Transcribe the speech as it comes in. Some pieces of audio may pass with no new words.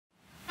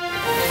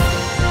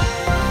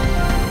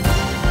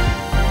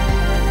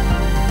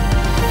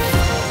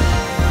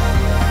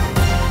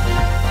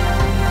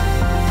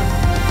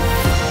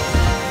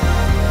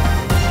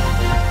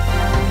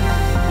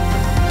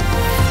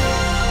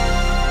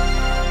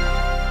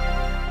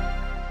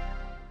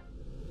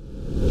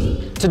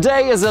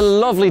Today is a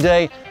lovely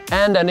day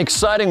and an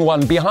exciting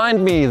one.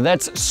 Behind me,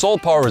 that's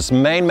Solpower's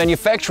main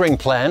manufacturing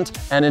plant,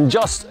 and in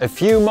just a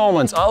few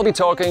moments I'll be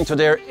talking to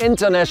their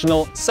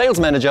international sales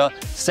manager,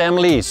 Sam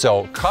Lee.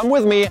 So come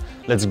with me,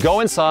 let's go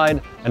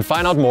inside and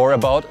find out more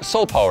about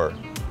Solpower.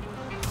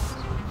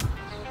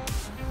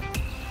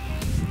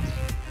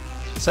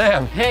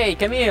 Sam. Hey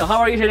Camille, how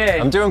are you today?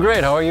 I'm doing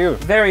great, how are you?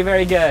 Very,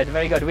 very good,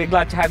 very good. We're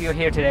glad to have you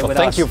here today with us.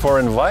 Thank you for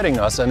inviting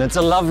us, and it's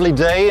a lovely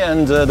day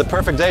and the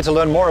perfect day to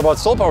learn more about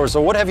Solpower. So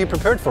what have you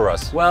prepared for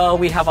us? Well,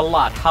 we have a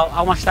lot.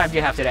 How much time do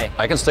you have today?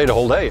 I can stay the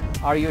whole day.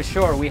 Are you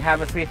sure? We have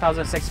a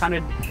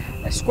 3,600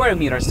 square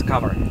meters to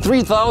cover.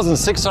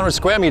 3,600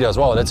 square meters,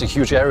 wow, that's a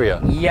huge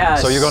area. Yes.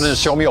 So you're going to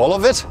show me all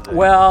of it?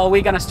 Well,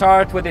 we're going to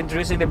start with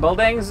introducing the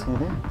buildings.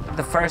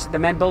 The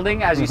main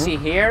building, as you see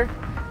here,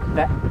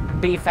 the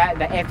A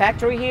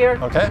factory here,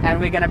 okay. And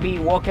we're gonna be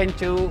walking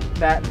to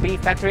the B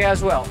factory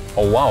as well.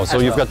 Oh wow, so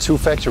you've got two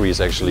factories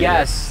actually.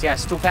 Yes,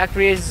 yes, two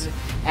factories,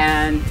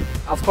 and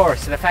of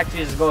course the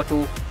factories go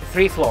to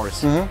 3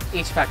 floors,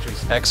 each factory.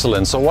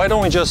 Excellent, so why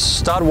don't we just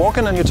start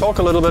walking and you talk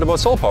a little bit about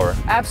Solpower?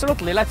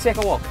 Absolutely, let's take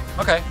a walk.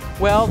 Okay.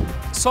 Well,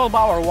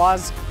 Solpower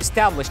was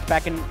established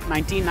back in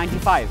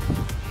 1995.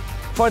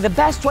 For the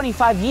past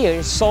 25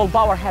 years,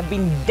 Solpower have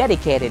been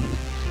dedicated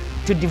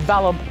to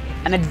develop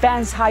an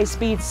advanced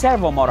high-speed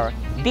servo motor,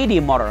 DD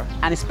motor,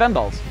 and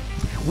spindles.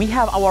 We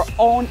have our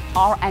own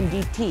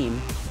R&D team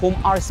whom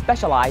are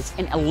specialized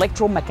in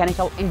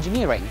electromechanical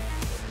engineering.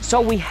 So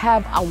we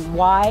have a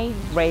wide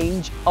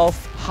range of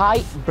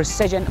high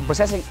precision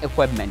processing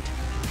equipment.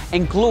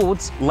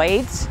 Includes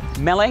lathes,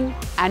 milling,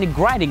 and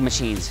grinding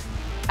machines.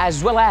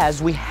 As well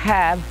as we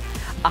have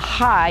a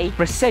high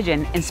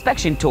precision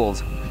inspection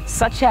tools,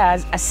 such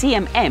as a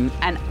CMM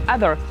and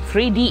other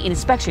 3D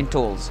inspection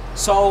tools.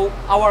 So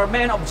our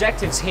main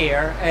objectives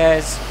here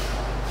is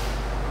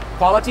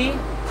quality,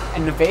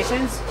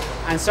 innovations,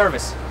 and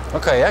service.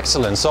 Okay,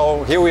 excellent.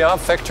 So here we are,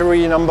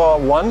 factory number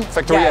 1,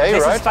 factory A,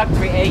 this right? Is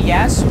factory A,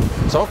 yes.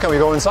 So can we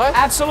go inside?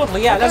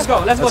 Absolutely, yeah, okay.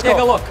 Let's go take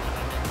a look.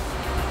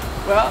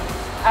 Well,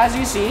 as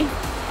you see,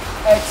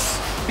 it's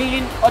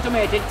being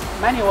automated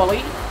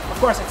manually. Of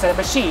course, it's a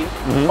machine,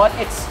 but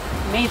it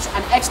needs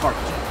an expert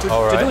to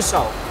do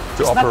so.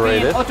 To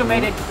operate it. Not being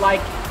automated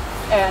like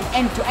an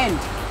end-to-end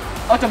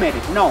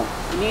automated. No,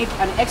 you need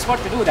an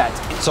expert to do that.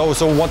 So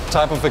what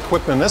type of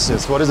equipment is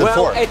this? What is it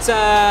for? It's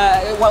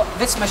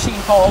this machine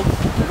called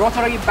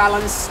Rotary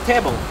Balance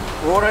table.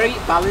 Rotary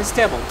Balance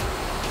table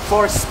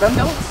for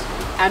spindles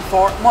and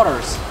for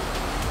motors.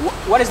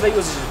 What is the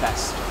usage of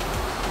this?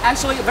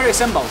 Actually, very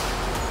simple.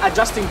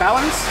 Adjusting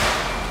balance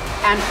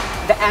and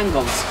the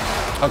angles.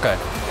 Okay.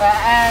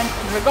 And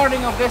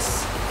regarding of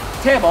this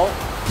table,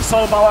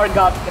 Solpower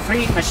got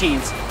 3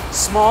 machines,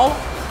 small,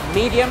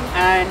 medium,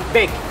 and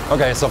big.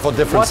 Okay, so for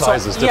different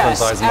sizes, different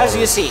sizes. As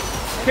you see.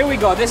 Here we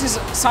go. This is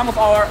some of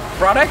our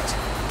product.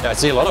 Yeah, I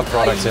see a lot of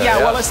products here. Yeah,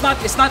 well, it's not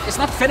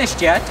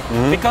finished yet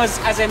because,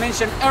 as I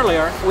mentioned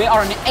earlier, we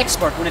are an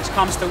expert when it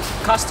comes to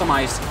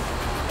customized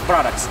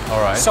products.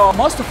 All right. So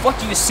most of what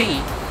you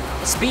see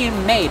is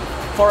being made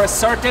for a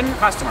certain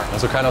customer.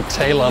 So kind of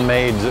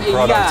tailor-made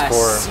products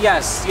for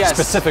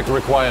specific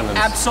requirements.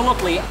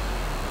 Absolutely.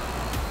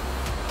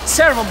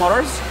 Servo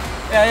motors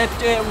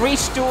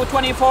reach to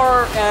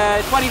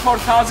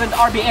 24,000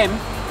 RPM.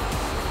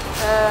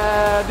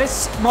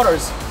 This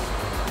motors,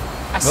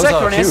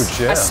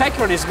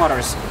 asynchronous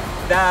motors,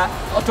 the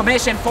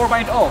automation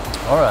 4.0.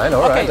 All right,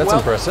 that's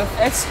impressive.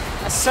 It's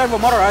a servo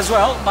motor as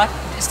well, but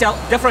still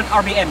different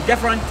RPM,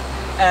 different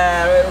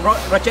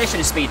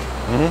rotation speed.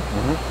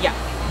 Yeah.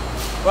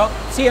 Well,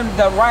 see on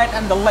the right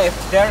and the left,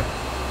 they're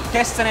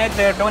testing it,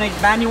 they're doing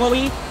it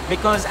manually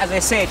because, as I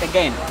say it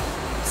again,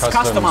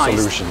 customized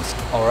solutions.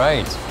 All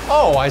right.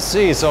 Oh, I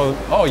see. So,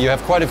 you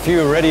have quite a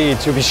few ready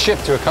to be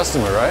shipped to a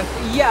customer, right?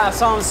 Yeah,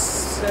 some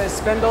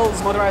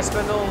spindles, motorized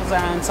spindles,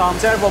 and some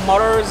servo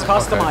motors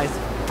customized.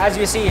 Okay. As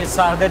you see, it's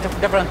the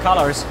different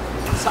colors.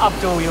 It's up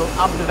to you,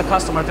 up to the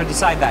customer to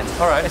decide that.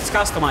 All right. It's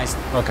customized.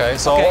 Okay.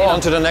 So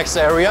on to the next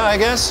area, I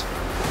guess.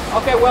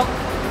 Okay. Well,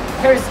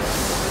 here's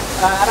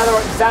another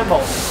example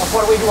of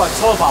what we do at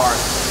Solpower.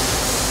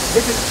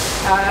 This is.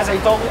 As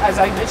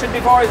I mentioned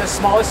before, is the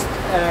smallest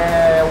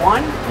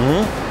one.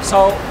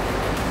 So,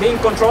 being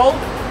controlled,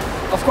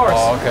 of course,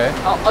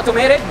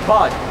 automated.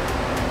 But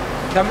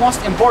the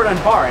most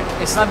important part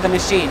is not the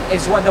machine;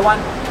 it's the one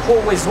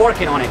who is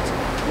working on it.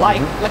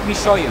 Like, let me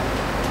show you.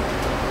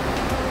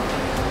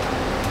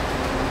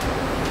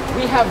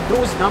 We have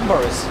those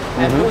numbers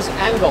and those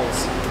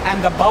angles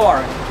and the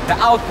power, the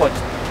output.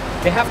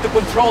 They have to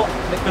control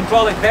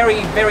it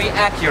very, very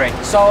accurate.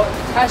 So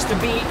it has to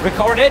be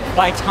recorded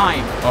by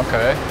time.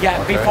 Okay. Yeah,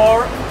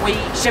 before we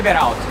ship it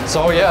out.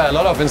 So yeah, a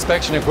lot of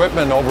inspection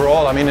equipment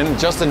overall. I mean,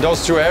 just in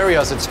those 2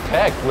 areas, it's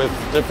packed with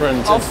different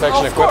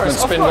inspection equipment,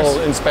 spindle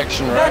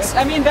inspection, right?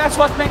 That's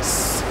what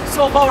makes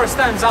Solpower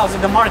stands out in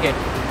the market.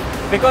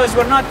 Because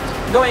we're not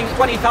doing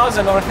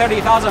 20,000 or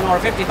 30,000 or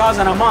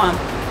 50,000 a month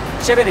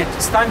shipping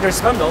it standard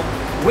spindle.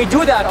 We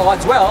do that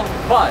as well,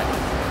 but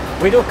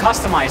We do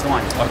customized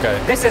one. Okay.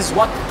 This is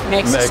what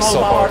makes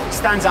Solpower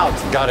stands out.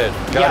 Got it.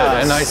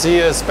 And I see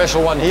a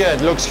special one here. It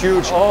looks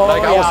huge. Oh,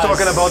 like I was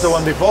talking about the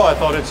one before. I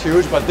thought it's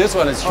huge, but this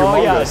one is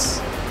humongous.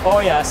 Oh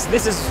yes.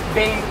 This is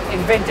being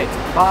invented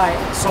by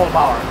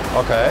Solpower.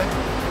 Okay.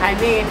 I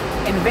mean,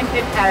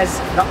 invented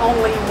as the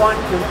only one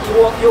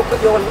you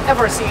will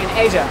ever see in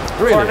Asia.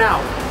 Really? For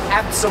now.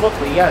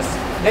 Absolutely, yes.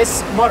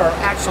 This motor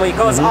actually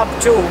goes up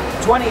to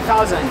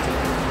 20,000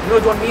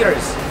 Newton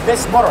meters.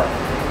 This motor,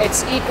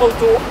 it's equal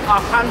to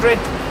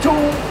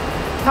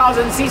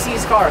 102,000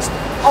 cc's cars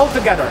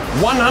altogether.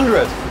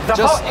 100?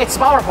 It's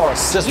power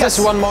force. Just this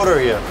one motor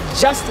here?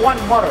 Just one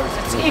motor.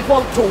 It's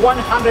equal to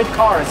 100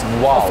 cars.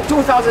 Wow. Of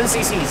 2,000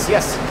 cc's,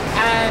 yes.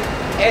 And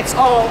it's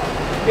all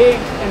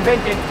being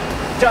invented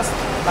just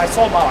by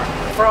Solpower.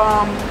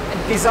 From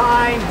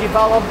design,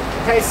 develop,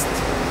 test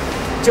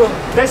to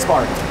this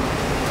part.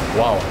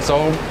 Wow.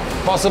 So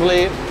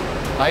possibly,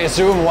 I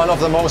assume, one of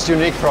the most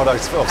unique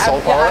products of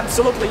Solpower? Yeah,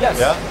 absolutely, yes.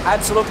 Yeah?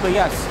 Absolutely,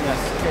 yes. Yes,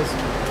 it is.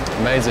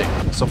 Amazing.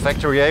 So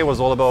Factory A was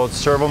all about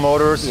servo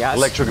motors,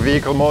 electric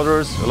vehicle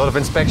motors, a lot of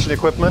inspection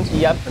equipment.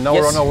 Yep. And now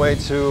we're on our way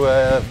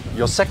to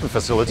your second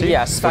facility.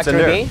 Yes,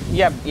 Factory B.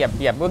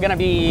 Yep. We're gonna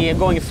be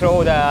going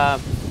through the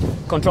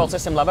control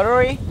system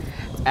laboratory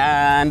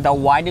and the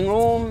winding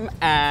room,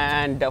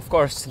 and of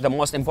course the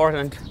most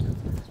important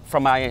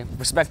from my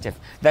perspective,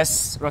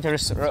 this rotary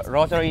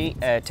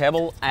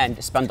table and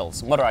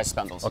spindles, motorized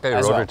spindles. Okay,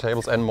 rotary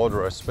tables and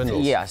motorized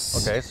spindles. Yes.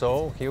 Okay,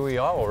 so here we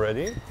are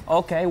already.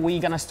 Okay, we're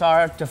gonna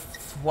start.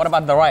 What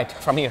about the right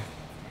from here?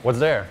 What's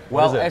there?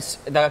 Well, it's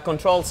the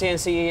control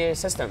CNC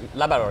system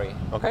laboratory.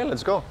 Okay,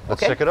 let's go.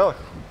 Let's check it out.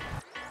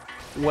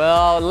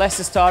 Well, let's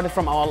start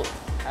from our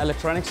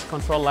electronics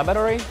control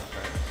laboratory.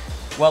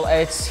 Well,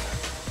 it's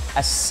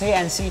a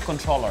CNC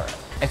controller.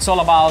 It's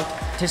all about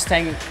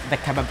testing the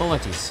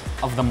capabilities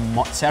of the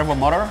servo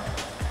motor,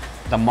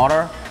 the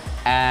motor,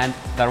 and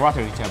the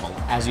rotary table,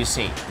 as you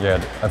see.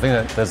 Yeah, I think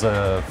that there's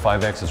a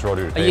 5-axis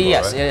rotary table,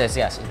 yes, right?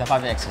 yes, the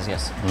 5-axis,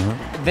 yes.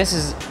 This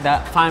is the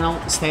final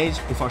stage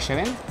before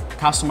shipping.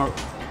 Customer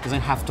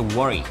doesn't have to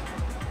worry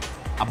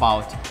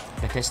about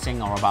the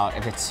testing or about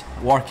if it's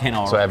working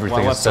or so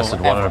everything is tested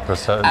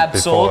 100%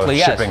 absolutely,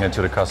 before shipping it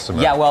to the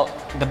customer. Yeah, well,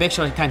 the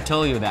picture can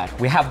tell you that.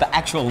 We have the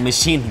actual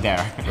machine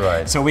there.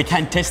 Right. So we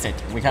can test it.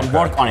 We can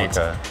work on it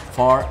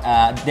for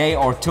a day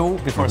or two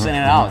before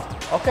sending it out.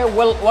 Okay,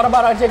 well, what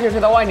about I take you to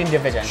the winding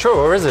division? Sure,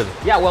 where is it?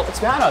 Yeah, well, it's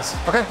behind us.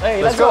 Okay,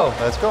 hey, let's go.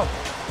 Let's go.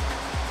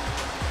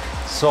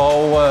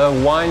 So,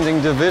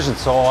 winding division.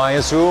 So I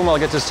assume I'll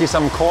get to see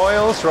some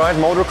coils, right?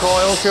 Motor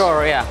coils?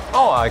 Sure, yeah.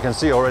 Oh, I can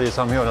see already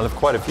some here, and I have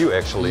quite a few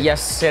actually.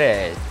 Yes, it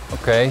is.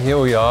 Okay, here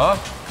we are.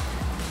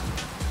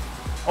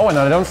 Oh, and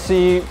I don't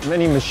see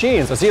many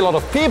machines. I see a lot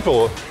of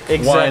people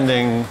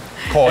winding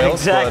coils.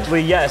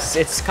 Exactly, yes,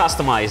 it's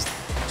customized.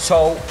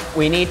 So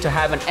we need to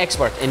have an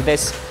expert in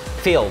this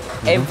field.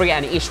 Every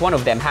and each one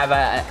of them have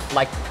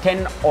like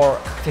 10 or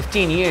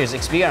 15 years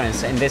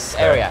experience in this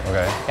area.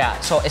 Okay. Yeah,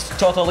 so it's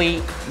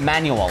totally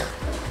manual.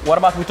 What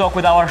about we talk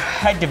with our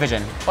head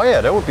division? Oh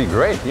yeah, that would be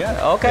great,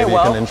 yeah. Okay, maybe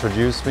well, you can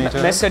introduce me to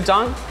Mr.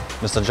 Zhang.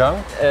 Mr.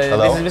 Zhang,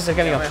 hello. This is Mr.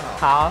 Kevin.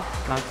 好，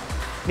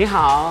你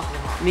好，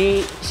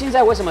你现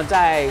在为什么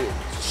在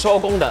收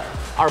工的，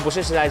而不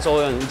是在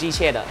做用机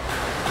械的？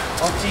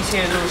机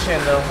械路线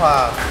的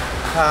话，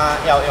它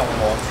要用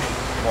模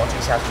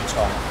具下去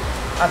冲。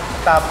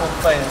大部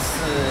分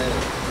是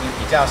你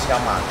比较小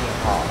马力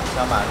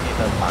小马力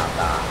的马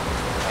达，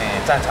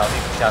占潮率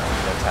比较低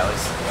的才会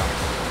使用。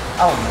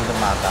我们的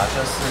马达就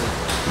是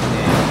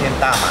偏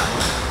大马力，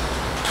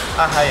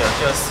还有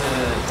就是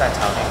占潮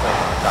率会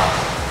很高。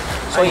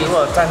所以如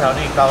果占潮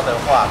率高的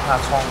话，它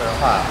冲的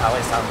话，它会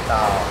伤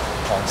到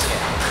红线，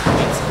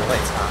品质会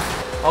差。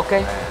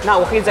OK， 那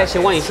我可以再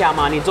询问一下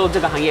吗？你做这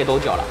个行业多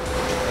久了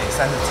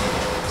？30几年。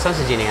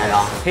30几年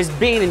了。He's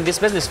been in this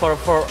business for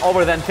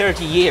over than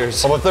 30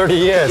 years. Over 30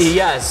 years?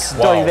 Yes,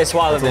 wow. doing this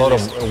while That's a lot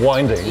of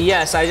winding.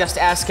 Yes, I just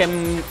asked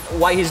him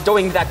why he's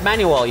doing that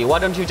manually. Why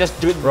don't you just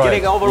do it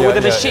getting over with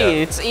the machine?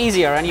 Yeah. It's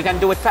easier and you can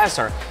do it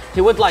faster.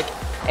 He would like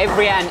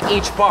every and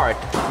each part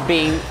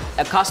being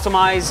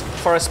customized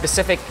for a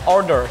specific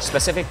order,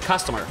 specific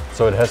customer.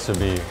 So it has to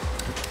be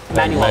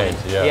manually.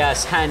 Handmade, yeah.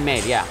 Yes,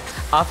 handmade, yeah.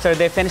 After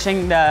they're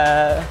finishing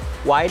the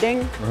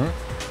winding,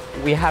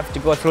 we have to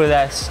go through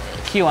this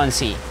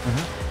QC.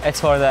 It's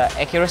for the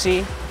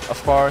accuracy,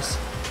 of course,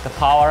 the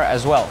power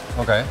as well.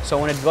 Okay. So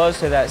when it goes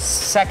to the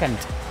second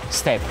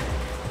step,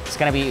 it's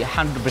going to be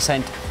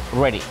 100%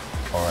 ready.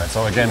 All right.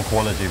 So again,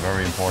 quality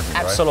very important.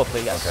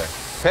 Absolutely, right? yes. Okay.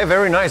 Okay,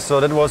 very nice. So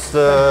that was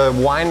the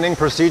winding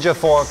procedure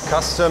for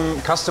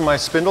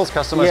customized spindles,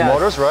 customized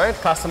motors, right?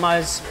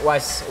 Customized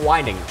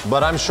winding.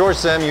 But I'm sure,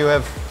 Sam, you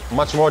have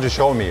much more to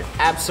show me.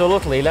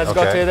 Absolutely. Let's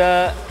go to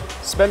the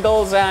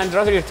spindles and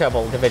rotary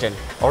table division.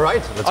 All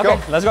right, let's go.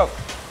 Let's go.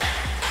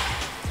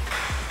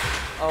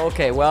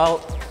 Okay,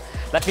 well,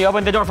 let me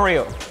open the door for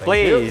you,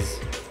 please.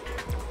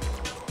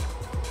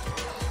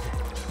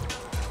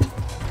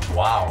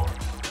 Wow.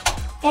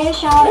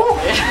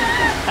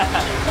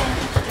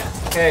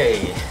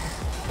 Okay.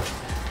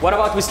 What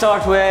about we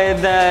start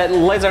with the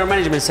laser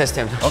management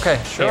system?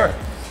 Okay, sure. Here.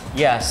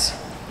 Yes.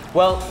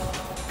 Well,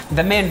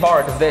 the main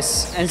part of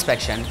this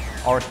inspection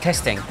or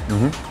testing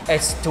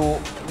is to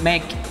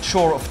make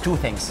sure of two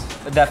things.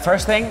 The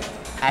first thing,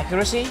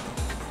 accuracy.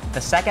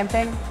 The second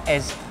thing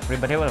is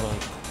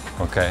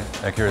repeatability. Okay,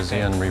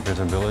 accuracy and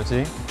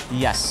repeatability.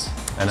 Yes.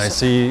 And I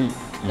see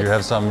you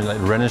have some like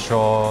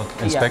Renishaw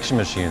inspection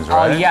machines,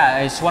 right? Oh yeah,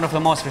 it's one of the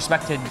most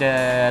respected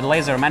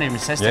laser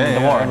management systems in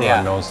the world.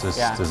 Everyone knows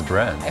this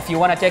brand. If you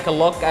want to take a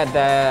look at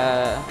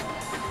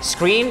the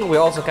screen, we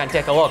also can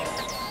take a look.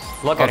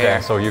 Look at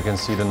here. So you can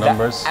see the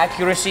numbers. The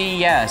accuracy,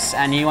 yes,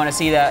 and you want to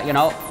see the, you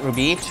know,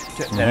 repeat,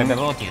 the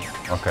repeatability.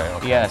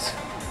 Okay. Yes.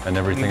 And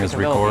everything is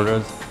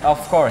recorded. Of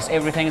course,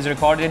 everything is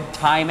recorded.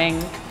 Timing.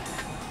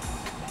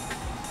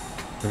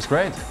 Looks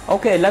great.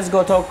 Okay, let's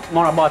go talk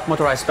more about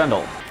motorized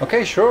spindle.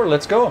 Okay, sure,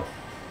 let's go.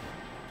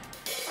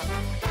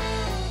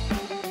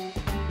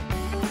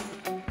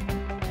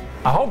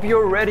 I hope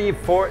you're ready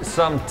for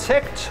some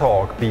tech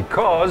talk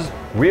because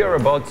we are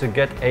about to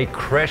get a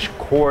crash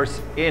course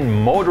in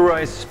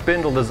motorized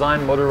spindle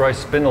design,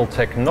 motorized spindle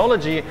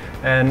technology.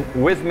 And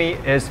with me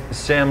is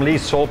Sam Lee,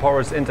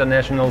 Solpower's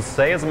International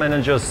Sales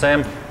Manager.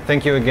 Sam,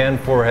 thank you again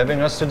for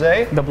having us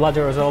today. The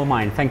pleasure is all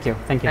mine. Thank you.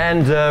 Thank you.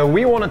 And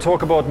we want to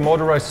talk about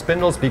motorized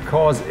spindles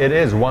because it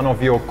is one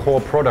of your core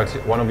products,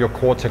 one of your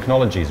core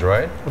technologies,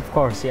 right? Of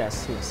course,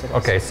 yes. Yes, it is.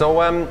 Okay, so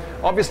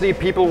obviously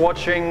people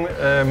watching,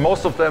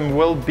 most of them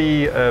will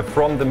be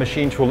from the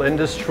machine tool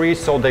industry,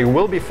 so they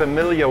will be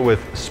familiar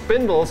with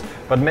spindles,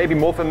 but maybe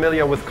more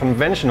familiar with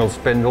conventional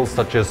spindles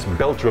such as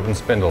belt-driven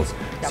spindles.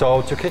 Yep.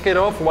 So to kick it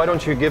off, why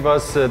don't you give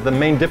us the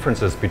main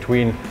differences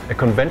between a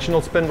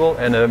conventional spindle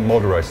and a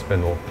motorized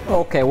spindle?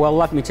 Okay, well,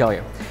 let me tell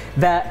you.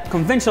 The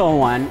conventional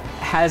one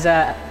has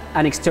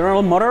an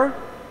external motor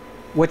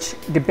which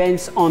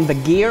depends on the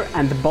gear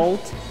and the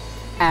bolt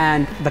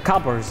and the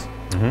couplers.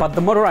 But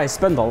the motorized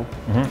spindle,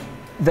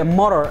 the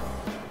motor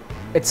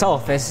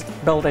itself is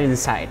built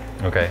inside.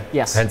 Okay.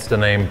 Yes. Hence the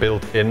name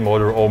built-in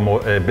motor or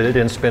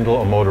built-in spindle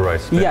or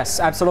motorized spindle. Yes,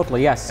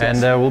 absolutely, yes. And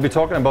we'll be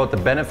talking about the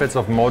benefits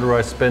of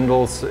motorized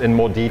spindles in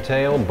more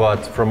detail,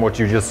 but from what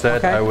you just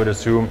said, I would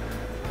assume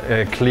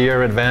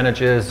clear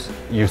advantages,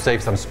 you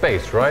save some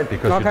space, right?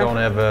 Because you don't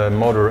have a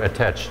motor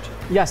attached.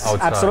 Yes,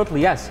 outside.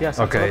 Absolutely, yes. Okay,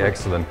 absolutely.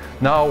 Excellent.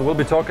 Now we'll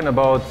be talking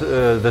about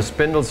the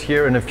spindles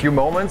here in a few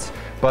moments,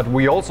 but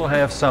we also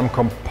have some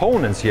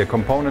components here,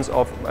 components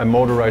of a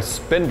motorized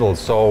spindle.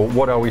 So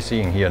what are we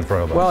seeing here in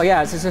front of us? Well,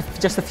 yeah, it's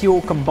just a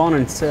few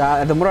components.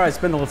 The motorized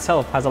spindle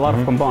itself has a lot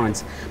of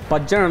components,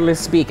 but generally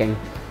speaking,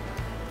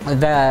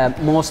 the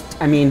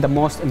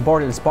most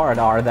important part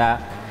are the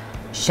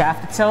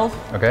shaft itself,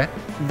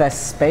 the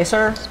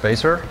spacer,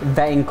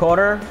 the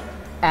encoder,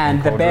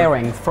 and the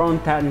bearing,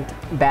 front and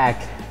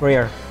back,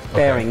 rear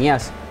bearing,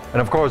 yes.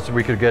 And of course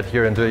we could get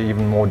here into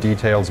even more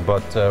details,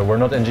 but we're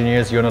not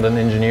engineers, you're not an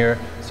engineer,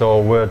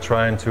 so we're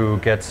trying to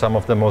get some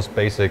of the most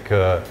basic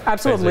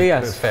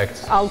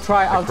facts. I'll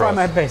try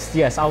my best,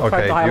 yes. I'll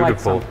try to highlight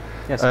some.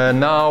 Yes.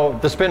 Now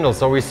the spindles,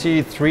 so we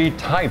see three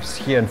types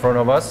here in front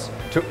of us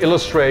to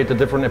illustrate the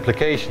different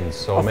applications,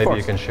 so maybe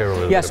you can share a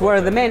little bit. Yes,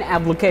 where the main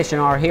application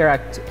are here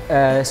at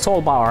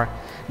Solpower,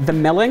 the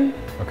milling.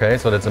 Okay,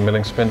 so that's a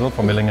milling spindle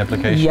for milling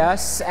application.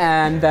 Yes,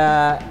 and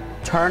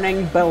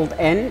turning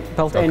built-in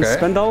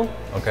spindle.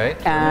 Okay.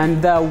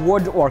 And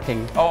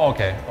woodworking. Oh,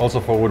 okay. Also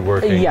for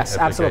woodworking. Yes,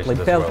 absolutely.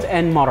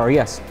 Built-in motor.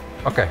 Yes.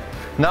 Okay.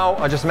 Now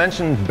I just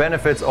mentioned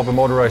benefits of a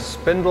motorized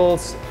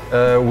spindles.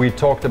 We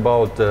talked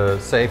about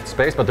saved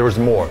space, but there is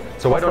more.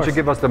 So why don't you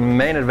give us the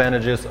main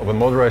advantages of a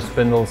motorized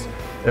spindle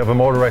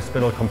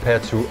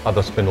compared to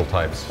other spindle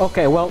types?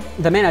 Okay. Well,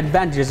 the main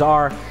advantages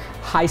are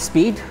high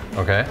speed.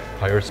 Okay.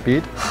 Higher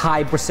speed.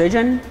 High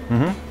precision.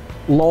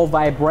 Low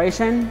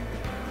vibration.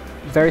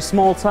 Very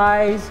small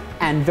size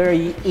and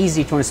very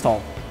easy to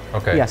install.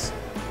 Okay. Yes.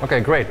 Okay,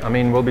 great. I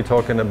mean, we'll be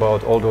talking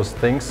about all those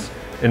things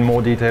in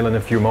more detail in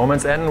a few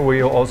moments, and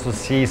we'll also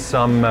see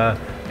some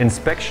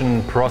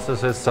inspection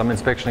processes, some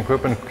inspection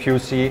equipment,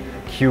 QC,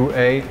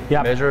 QA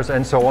measures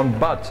and so on.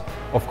 But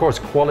of course,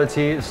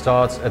 quality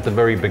starts at the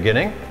very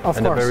beginning.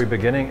 The very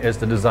beginning is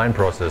the design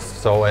process.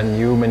 So, and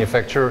you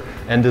manufacture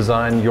and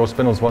design your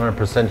spindles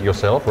 100%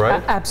 yourself,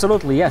 right?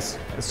 Absolutely, yes.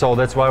 So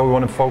that's why we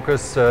want to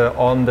focus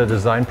on the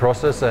design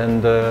process.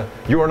 And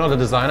you are not a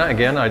designer,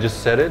 again, I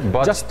just said it,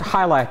 but just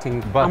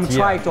highlighting. I'm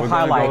trying to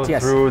highlight. Go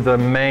through the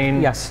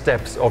main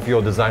steps of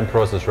your design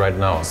process right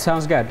now.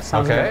 Sounds good.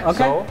 Sounds good. Okay.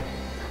 So,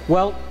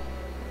 well,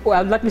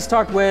 let me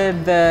start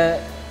with the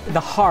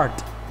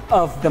heart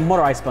of the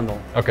motorized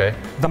spindle. Okay.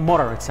 The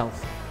motor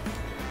itself.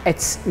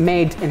 It's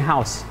made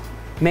in-house.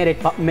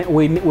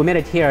 We made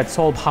it here at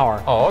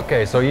Solpower. Oh,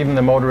 okay. So even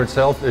the motor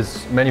itself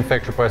is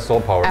manufactured by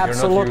Solpower.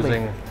 Absolutely. You're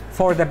not using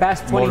for the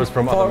past motors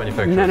from other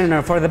manufacturers.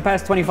 No. For the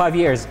past 25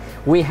 years,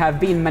 we have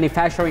been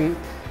manufacturing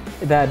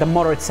the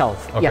motor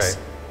itself. Okay. Yes.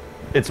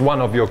 It's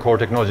one of your core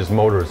technologies,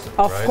 motors.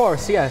 Of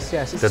course, yes.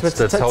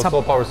 That's how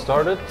Solpower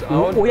started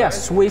out, Oh,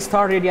 yes, we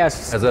started,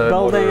 as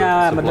building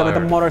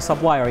the motor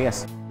supplier,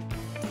 yes.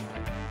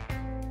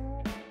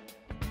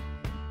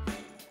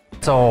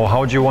 So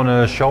how do you want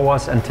to show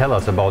us and tell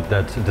us about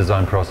that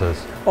design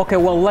process? Okay,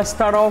 well, let's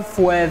start off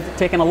with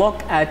taking a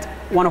look at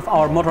one of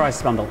our motorized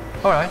spindle.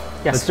 All right,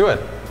 Yes. let's do it.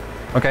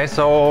 Okay,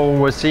 so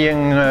we're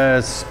seeing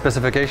a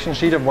specification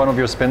sheet of one of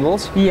your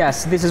spindles.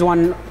 Yes, this is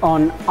one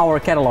on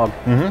our catalog.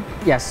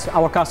 Yes,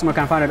 our customer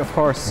can find it, of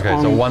course, Okay,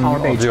 on so one our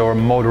page. of your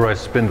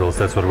motorized spindles,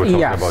 that's what we're talking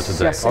Yes, about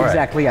today. yes, All right.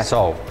 exactly, yes.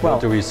 So, Well-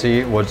 what do we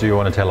see? What do you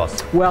want to tell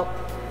us? Well,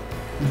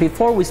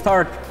 before we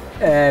start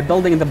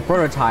building the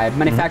prototype,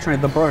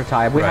 manufacturing the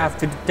prototype, we Right. have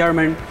to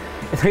determine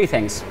three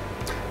things.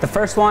 The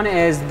first one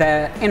is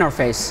the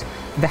interface,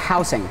 the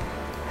housing.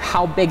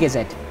 How big is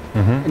it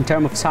in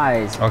terms of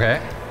size? Okay,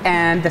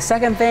 And the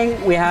second thing,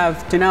 we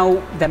have to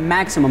know the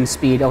maximum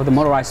speed of the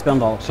motorized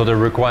spindle. so the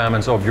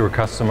requirements of your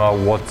customer,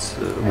 what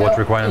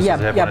requirements Yeah,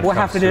 does it have yeah, when it we have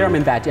comes to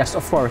determine that, yes,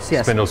 of course,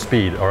 yes. spindle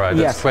speed? All right,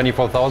 that's Yes.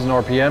 24,000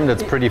 RPM,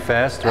 that's pretty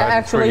fast, right? It's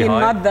Actually, pretty high.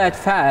 not that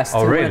fast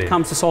Oh, when really? it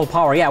comes to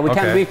Solpower. Yeah, we Okay.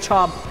 can reach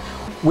up,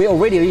 we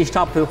already reached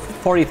up to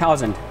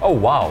 40,000. Oh,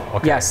 wow,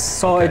 okay. Yes,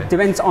 so Okay. it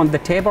depends on the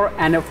table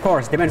and of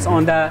course depends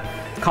on the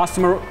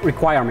customer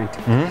requirement.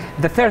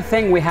 The third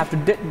thing we have to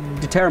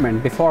determine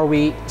before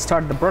we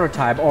start the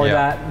prototype or Yeah.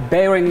 the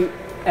bearing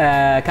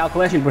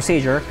calculation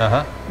procedure,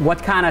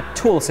 what kind of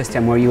tool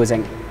system we're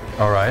using.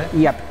 All right.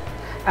 Yep,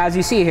 as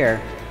you see here.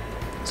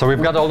 So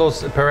we've got all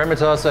those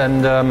parameters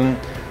and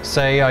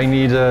say I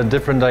need a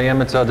different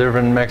diameter,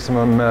 different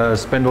maximum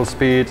spindle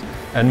speed,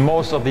 and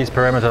most of these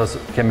parameters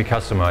can be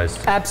customized.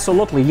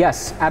 Absolutely,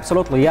 yes.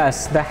 Absolutely,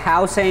 yes. The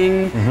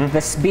housing,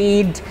 the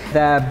speed,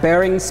 the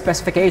bearing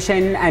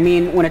specification. I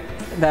mean,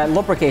 the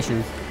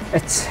lubrication,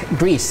 it's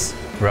grease.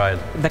 Right.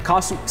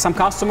 Some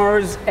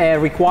customers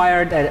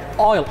required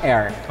oil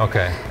air.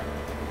 Okay.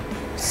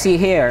 See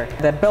here,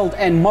 the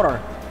built-in motor.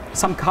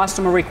 Some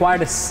customer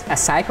required a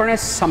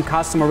synchronous, some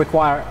customer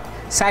require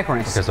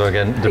synchronous. Okay, so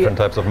again, different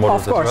types of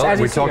motors Of course, as well. as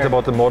you We see talked here.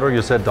 about the motor,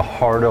 you said the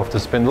heart of the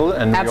spindle,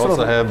 and we also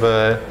Absolutely. have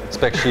a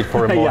spec sheet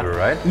for a motor,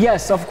 Yeah. right?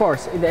 Yes, of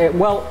course.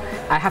 Well,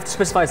 I have to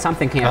specify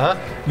something here.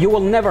 You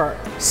will never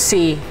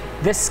see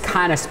this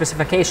kind of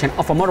specification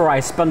of a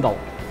motorized spindle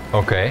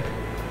Okay.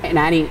 in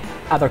any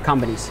other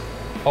companies.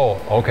 Oh,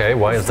 okay,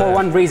 why is that? For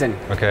one reason.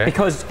 Okay.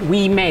 Because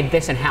we made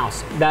this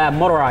in-house. The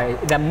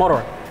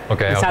motor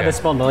Okay, inside okay. the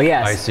spindle,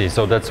 yes. I see.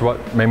 So that's what,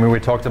 maybe we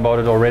talked about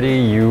it already.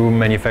 You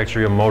manufacture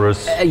your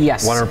motors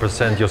Yes.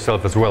 100%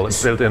 yourself as well.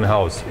 It's built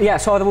in-house. Yeah,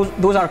 so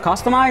those are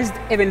customized.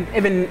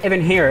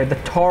 Even here, the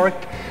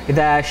torque,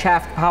 the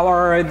shaft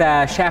power,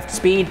 the shaft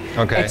speed.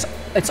 Okay.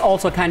 It's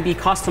also can be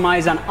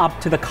customized and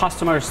up to the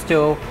customers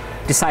to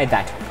decide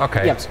that.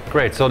 Okay, Yep.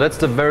 great. So that's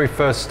the very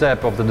first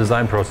step of the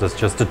design process,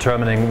 just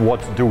determining what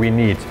do we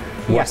need.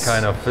 What Yes.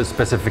 kind of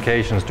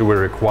specifications do we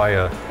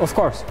require? Of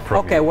course. From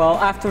Okay, you. well,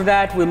 after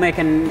that, we make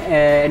an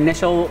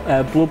initial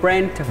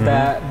blueprint of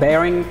the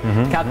bearing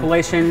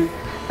calculation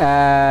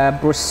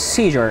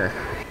procedure.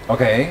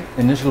 Okay,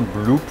 initial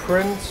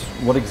blueprint.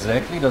 What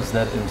exactly does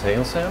that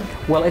entail, Sam?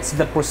 Well, it's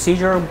the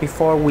procedure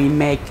before we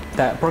make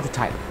the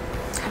prototype.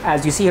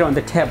 As you see here on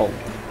the table,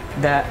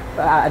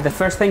 the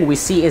first thing we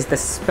see is the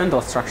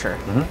spindle structure.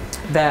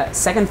 The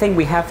second thing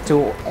we have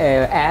to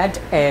add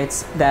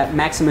is the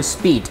maximum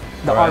speed,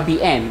 the Right.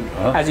 RPM.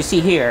 As you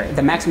see here,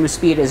 the maximum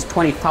speed is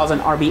 20,000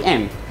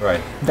 RPM. Right.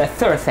 The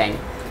third thing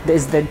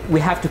is that we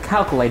have to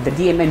calculate the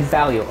DMN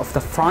value of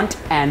the front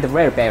and the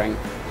rear bearing.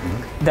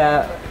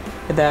 The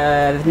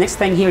next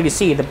thing here you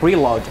see the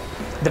preload.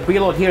 The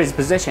preload here is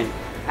position.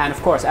 And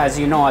of course, as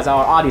you know, as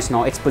our audience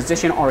know, it's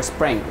position or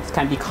spring. It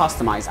can be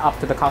customized up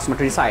to the customer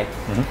to decide.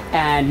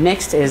 And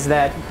next is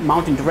the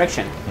mounting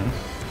direction.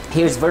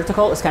 Here is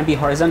vertical, it can be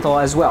horizontal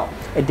as well.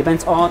 It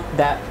depends on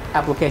the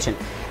application.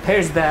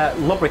 Here's the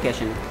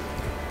lubrication.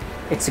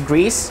 It's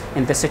grease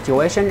in this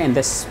situation, in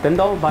this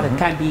spindle, but it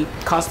can be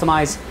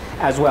customized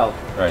as well.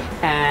 Right.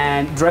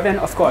 And driven,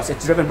 of course,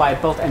 it's driven by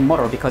a built-in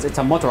motor because it's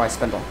a motorized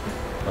spindle.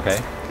 Okay.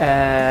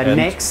 And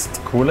Next,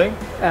 cooling?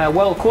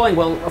 well, cooling,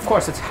 well, of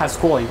course it has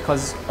cooling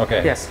because,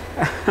 Okay. yes,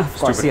 of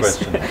course, Stupid yes.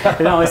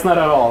 question. No, it's not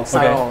at all, it's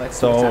not Okay. at all. It's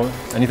So,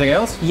 anything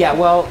else? yeah,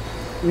 well,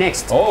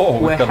 next, Oh,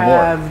 we we've got more.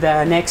 have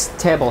the next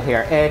table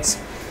here. It's,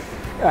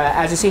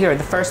 as you see here,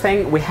 the first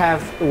thing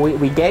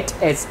we get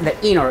is the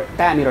inner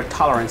diameter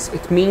tolerance.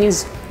 It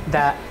means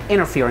the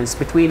interference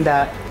between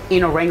the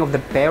inner ring of the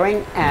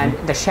bearing and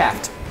the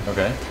shaft.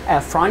 Okay.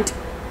 Front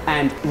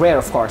and rear,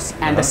 of course.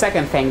 And the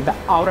second thing, the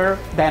outer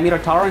diameter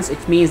tolerance, it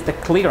means the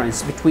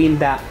clearance between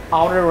the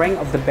outer ring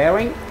of the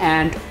bearing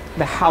and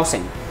the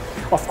housing.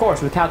 Of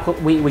course, we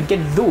get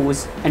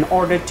those in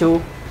order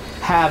to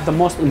have the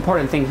most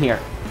important thing here,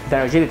 the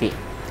rigidity,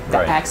 the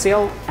Right.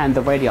 axial and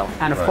the radial.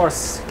 And of Right.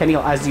 course,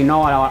 Camille, as you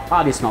know, and our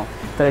audience know,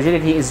 the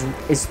rigidity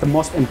is the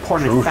most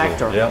important Crucial,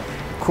 factor, yeah.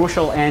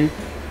 crucial in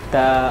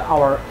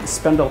our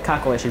spindle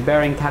calculation,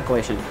 bearing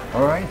calculation.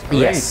 All right.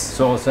 Great. Yes.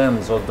 So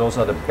Sam, so those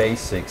are the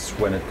basics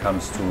when it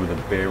comes to the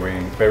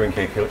bearing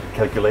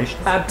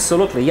calculations.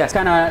 Absolutely, yes.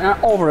 Kind of an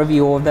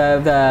overview of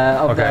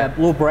Okay. the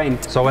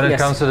blueprint. So when it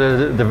Yes. comes to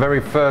the very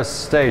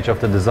first stage of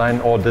the design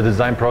or the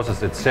design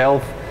process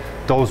itself,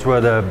 those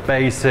were the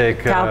basic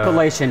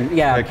calculations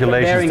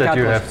that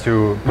you have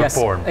to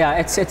perform.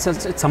 Yes,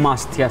 it's a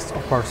must. Yes,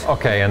 of course.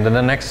 Okay, and then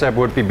the next step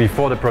would be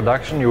before the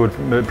production, you would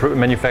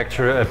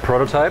manufacture a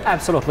prototype?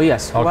 Absolutely,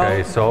 yes. Okay,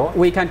 well, so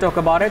we can talk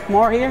about it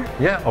more here.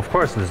 Yeah, of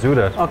course. Let's do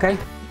that. Okay.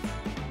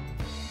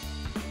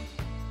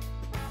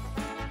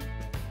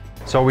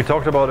 So we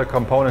talked about the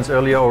components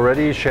earlier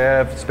already,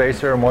 shaft,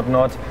 spacer and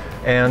whatnot.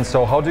 And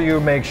so how do you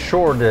make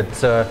sure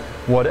that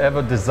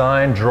whatever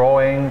design,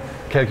 drawing,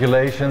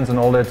 calculations and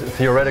all that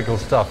theoretical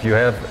stuff, you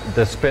have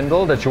the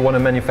spindle that you want to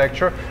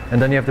manufacture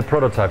and then you have the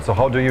prototype. So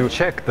how do you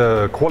check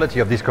the quality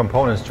of these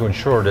components to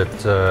ensure that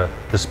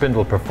the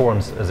spindle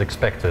performs as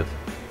expected?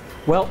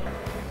 Well,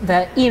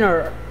 the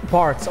inner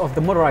parts of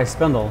the motorized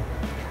spindle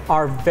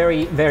are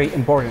very, very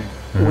important.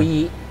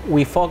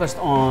 We focused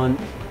on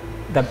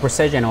the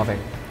precision of it.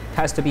 It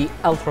has to be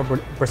ultra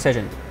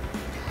precision.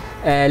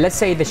 Let's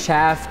say the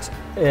shaft,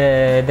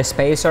 the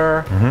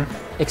spacer,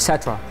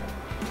 etc.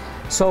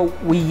 So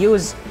we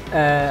use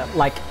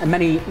like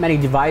many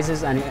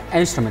devices and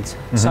instruments,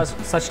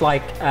 such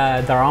like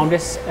the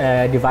roundest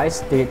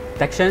device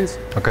detections,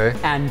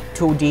 and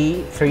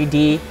 2D,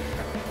 3D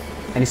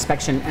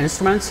inspection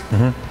instruments.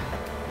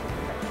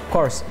 Of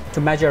course, to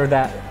measure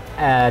the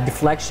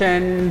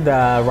deflection,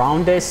 the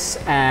roundness,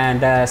 and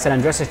the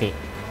cylindricity.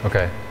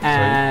 Okay.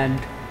 And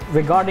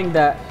regarding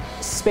the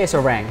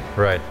spacer ring,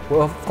 right.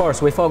 Well, of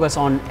course, we focus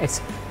on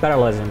its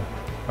parallelism.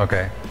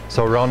 Okay.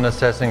 So roundness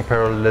testing,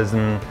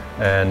 parallelism,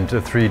 and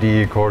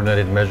 3D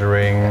coordinated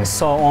measuring.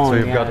 So on. So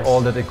you've got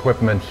all that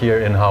equipment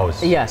here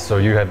in-house. Yes. So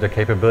you have the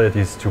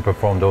capabilities to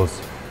perform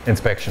those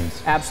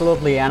inspections.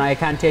 Absolutely, and I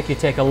can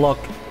take a look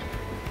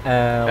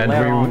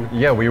later on.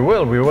 Yeah, we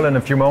will in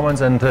a few moments,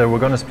 and we're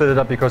going to split it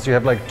up because you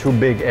have like two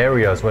big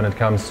areas when it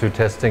comes to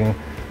testing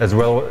as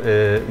well.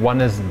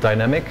 One is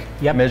dynamic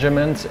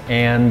measurements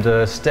and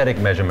static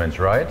measurements,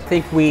 right? I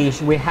think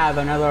we have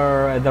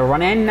another, the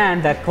run-in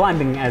and the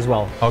climbing as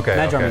well. Okay.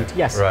 Measurement, okay.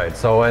 yes. Right.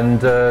 So,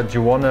 and do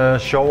you want to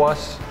show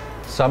us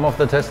some of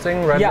the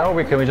testing right now?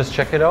 Can we just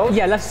check it out?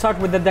 Yeah, let's start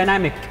with the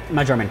dynamic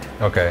measurement.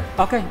 Okay.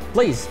 Okay,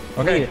 please.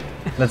 Okay.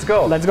 Let's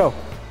go. Let's go.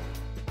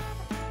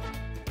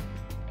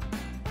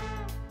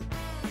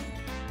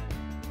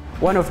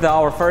 One of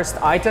our first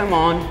item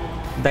on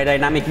the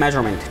dynamic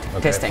measurement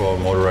testing. For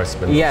motorized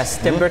spindles. Yes,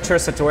 temperature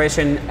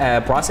saturation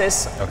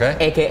process,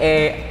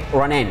 aka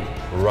run-in.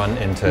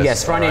 Run-in test.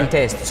 Yes, run-in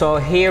test. So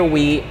here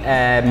we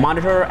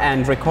monitor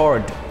and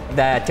record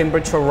the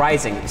temperature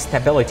rising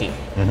stability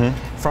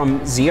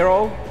from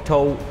 0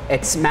 to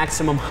its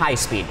maximum high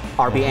speed,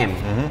 RPM.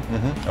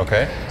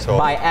 Okay. So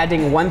by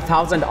adding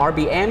 1000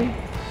 RPM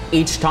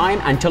each time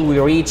until we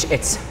reach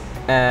its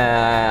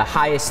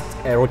highest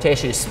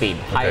rotation speed,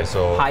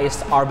 highest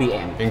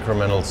RPM.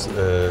 Incremental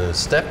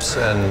steps,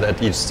 and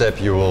at each step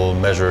you will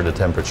measure the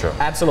temperature.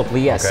 Absolutely,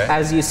 yes. Okay.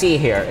 As you see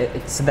here,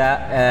 it's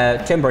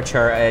the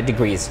temperature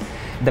degrees.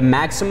 The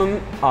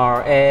maximum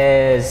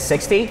is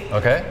 60.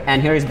 Okay.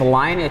 And here is the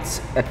line, it's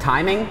a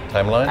timeline.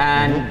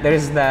 And there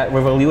is the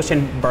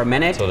revolution per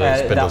minute, so the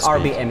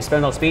RPM,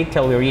 spindle speed,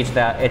 till we reach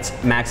its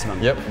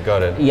maximum. Yep,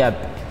 got it.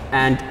 Yep.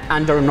 And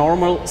under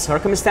normal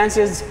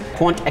circumstances, it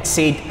won't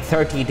exceed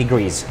 30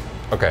 degrees.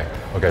 Okay,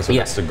 okay, so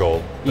that's the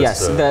goal.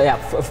 That's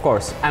of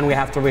course. And we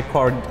have to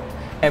record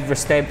every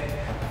step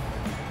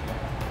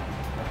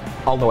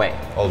all the way.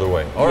 All the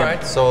way. All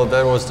right, so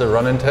that was the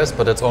run-in test,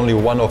 but that's only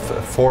one of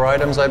 4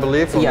 items, I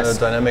believe, on the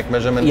dynamic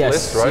measurement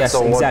list, right? Yes,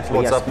 so exactly,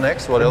 what's up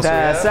next? What else do we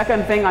have? The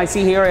second thing I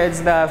see here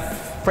is the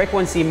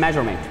frequency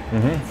measurement.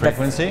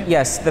 Frequency?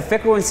 Yes, the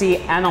frequency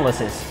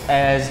analysis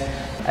is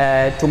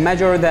to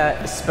measure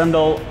the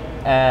spindle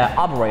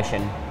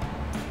operation.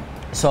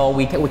 So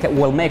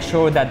we'll make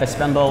sure that the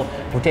spindle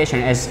rotation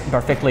is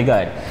perfectly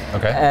good.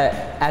 Okay.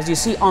 As you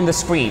see on the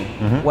screen,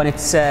 when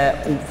it's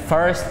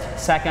first,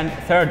 second,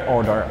 third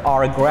order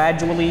are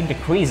gradually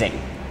decreasing,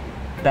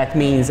 that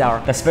means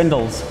the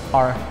spindles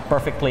are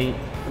perfectly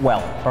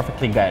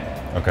good.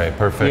 Okay,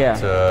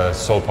 perfect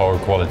Solpower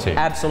quality.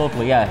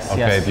 Absolutely, yes.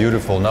 Okay,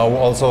 beautiful. Now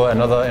also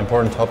another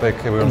important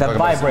topic, we want to talk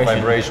about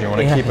vibration. You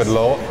want to keep it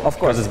low, of course,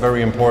 because it's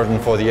very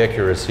important for the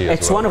accuracy as well.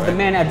 It's one of the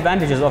main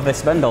advantages of the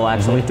spindle,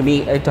 actually,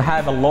 to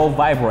have a low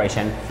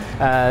vibration.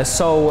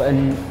 So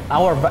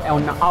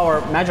on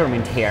our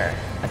measurement here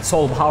at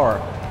Solpower,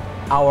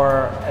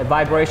 our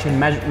vibration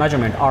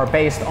measurement are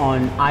based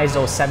on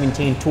ISO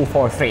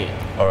 17243.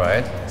 All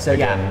right. So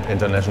again,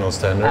 international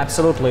standard.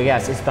 Absolutely,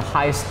 yes. It's the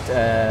highest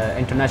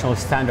international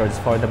standards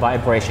for the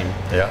vibration.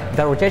 Yeah.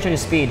 The rotation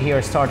speed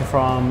here starts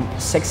from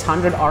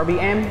 600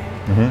 RPM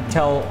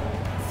till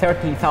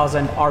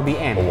 30,000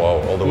 RPM. Oh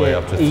wow! All the way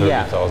up to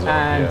 30,000.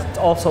 And it's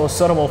also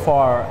suitable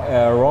for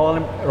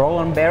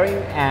roll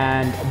bearing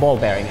and ball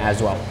bearing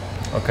as well.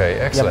 Okay,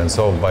 excellent.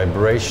 So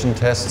vibration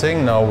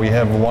testing. Now we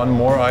have one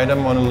more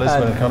item on the list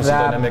when it comes to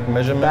dynamic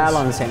measurements.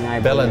 Balancing, I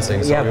believe.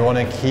 Balancing. So we want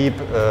to keep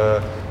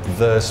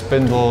the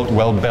spindle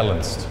well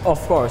balanced. Of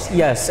course,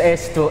 yes.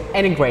 It's to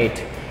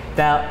integrate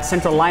the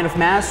central line of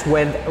mass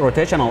with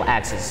rotational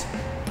axis.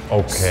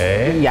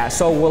 Okay. Yeah,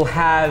 so we'll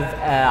have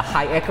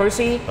high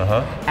accuracy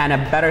and a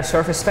better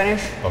surface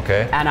finish.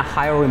 Okay. And a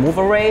higher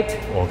removal rate.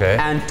 Okay.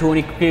 And to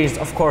increase,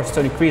 of course,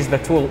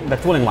 the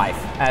tooling life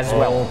as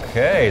well.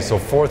 Okay, so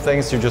 4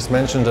 things you just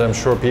mentioned. I'm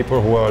sure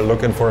people who are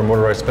looking for a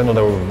motorized spindle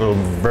they will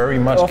very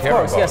much care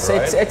about. Of course, yes,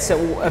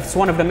 right? it's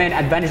one of the main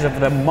advantages of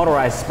the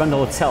motorized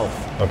spindle itself.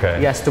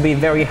 Okay. Yes, to be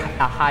very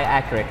high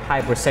accurate,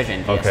 high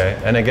precision. Okay,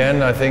 yes. and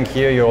again, I think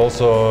here you're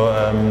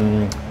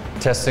also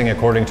testing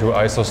according to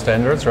ISO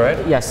standards,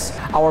 right? Yes,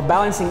 our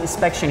balancing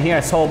inspection here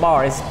at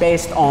Solpower is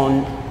based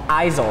on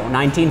ISO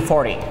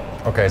 1940.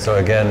 Okay, so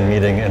again,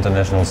 meeting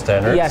international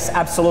standards? Yes,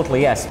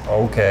 absolutely, yes.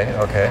 Okay,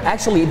 okay.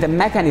 Actually, the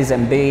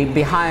mechanism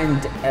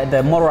behind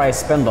the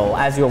motorized spindle,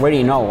 as you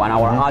already know and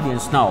our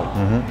audience know,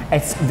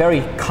 it's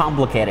very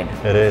complicated.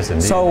 It is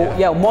indeed. So,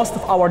 yeah, most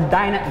of our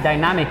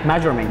dynamic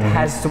measurement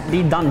has to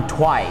be done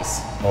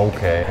twice.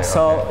 Okay.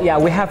 So, yeah,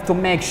 we have to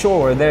make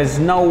sure there's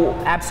no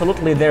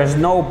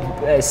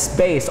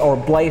space or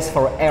place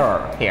for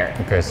error here.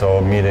 Okay, so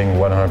meeting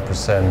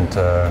 100%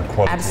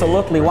 quality.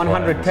 Absolutely,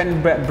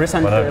 110%.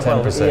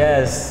 110%.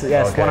 Yes,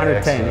 yes, okay, 110,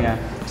 excellent. Yeah.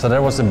 So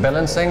that was the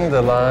balancing,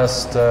 the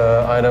last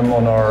item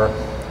on our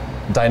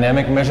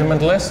dynamic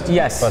measurement list.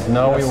 Yes. But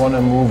now we want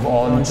to move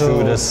on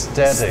to the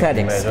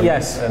static measurements.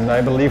 Yes. And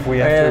I believe we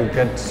have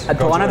to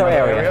go to another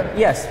area.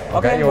 Yes.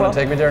 Okay, you want to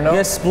take me there now?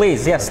 Yes,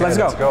 please. Yes, okay,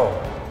 let's go.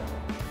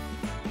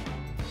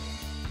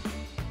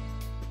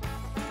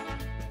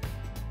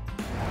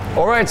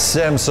 All right,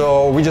 Sam,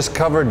 so we just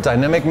covered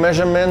dynamic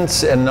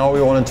measurements and now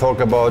we want to talk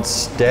about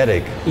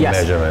static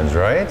measurements,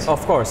 right?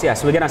 Of course,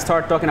 yes. We're going to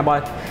start talking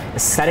about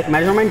static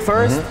measurement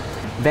first,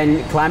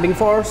 then clamping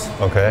force,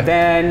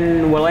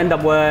 then we'll end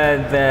up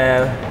with,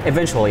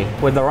 eventually,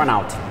 with the run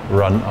out.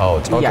 Run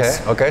out, okay.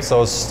 Yes. Okay,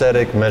 so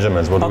static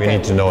measurements, what do we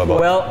need to know about?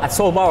 Well, at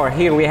Solpower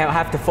here we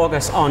have to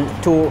focus on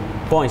 2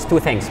 points, 2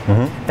 things.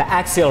 The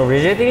axial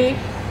rigidity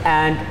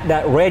and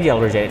the radial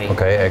rigidity.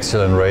 Okay,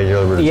 axial and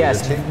radial rigidity.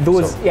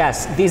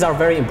 Yes, these are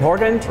very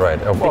important.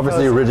 Right,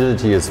 obviously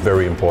rigidity is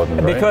very important,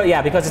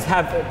 right? Because it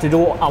has to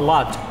do a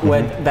lot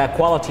with the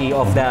quality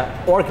of the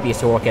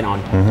workpiece you're working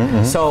on.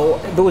 So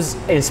those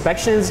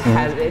inspections,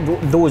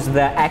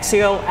 the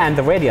axial and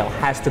the radial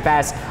has to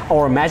pass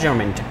our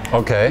measurement.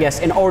 Okay. Yes,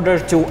 in order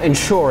to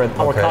ensure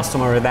our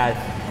customer that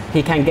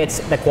he can get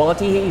the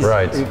quality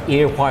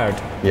he required.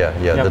 Yeah,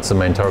 that's the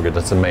main target,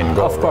 that's the main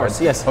goal. Of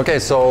course, yes. Okay,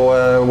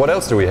 so what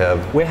else do we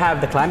have? We have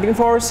the clamping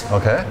force.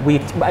 Okay.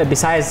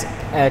 Besides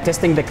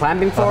testing the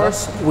clamping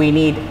force, we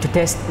need to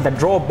test the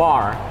draw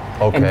bar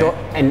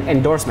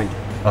endorsement.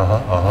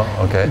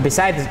 Okay.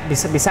 Besides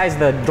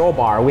the draw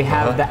bar, we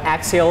have the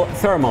axial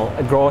thermal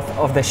growth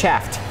of the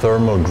shaft.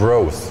 Thermal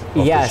growth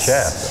of the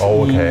shaft.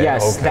 Okay.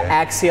 Yes, the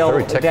axial.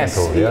 Very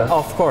technical. Yes,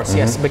 of course,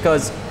 yes,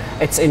 because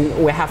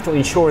we have to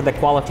ensure the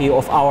quality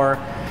of our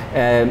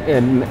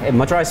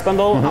motorized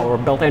spindle, our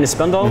built-in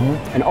spindle,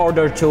 in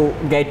order to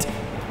get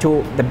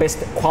to the best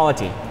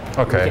quality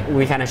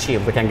we can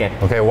achieve, we can get.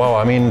 Okay, wow,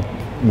 I mean,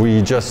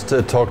 we just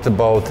talked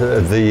about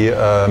the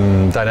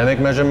dynamic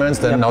measurements,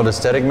 then now the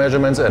static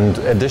measurements and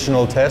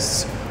additional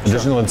tests,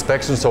 additional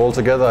inspections. So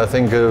altogether, I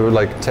think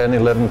like 10,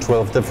 11,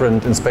 12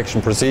 different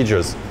inspection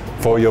procedures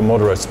for your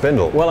motorized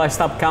spindle. Well, I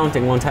stopped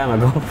counting one time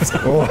ago.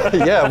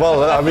 Yeah,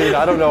 well, I mean,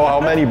 I don't know how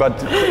many, but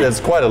there's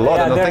quite a lot,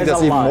 and I think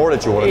there's even more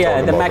that you want to talk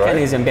about. Yeah, the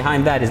mechanism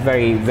behind that is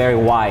very, very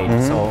wide.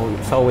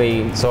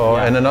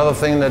 And another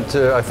thing that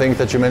I think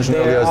that you mentioned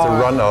earlier is the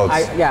runouts.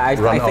 I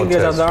think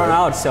there's a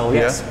runout still.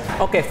 Yes.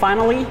 Yeah. Okay,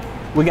 finally,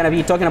 we're going to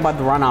be talking about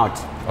the runout.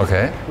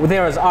 Okay.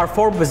 There is our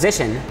 4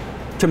 position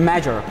to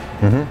measure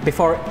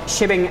before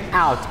shipping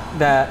out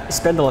the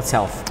spindle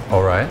itself.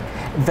 All right.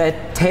 The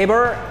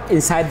taper,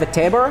 inside the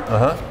taper,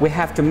 we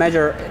have to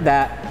measure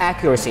the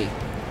accuracy.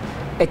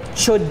 It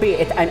should be,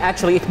 and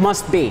actually it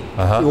must be,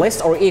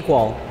 less or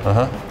equal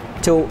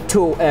to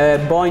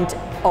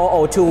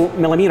 0.002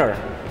 millimeter.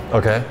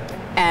 Okay.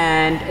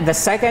 And the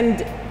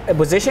second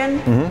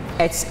position,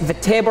 it's the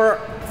taper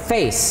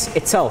face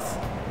itself,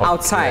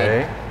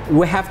 outside.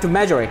 We have to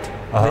measure it,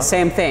 the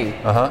same thing.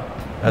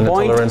 And the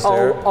tolerance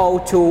there?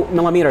 0.002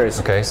 millimeters.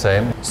 Okay,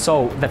 same.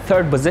 So the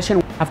third position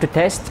we have to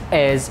test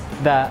is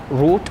the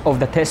root of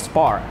the test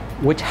bar,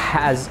 which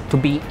has to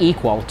be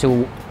equal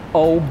to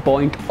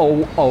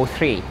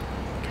 0.003.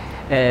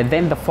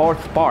 Then the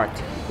fourth part,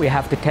 we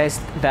have to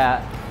test the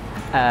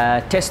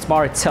test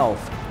bar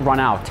itself,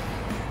 run out,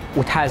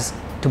 which has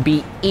to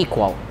be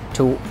equal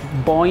to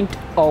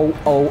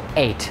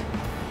 0.008.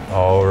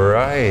 All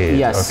right.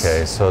 Yes.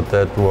 Okay, so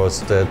that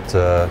was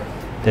that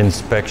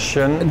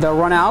inspection. The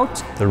run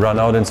out. The run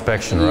out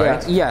inspection,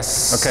 right?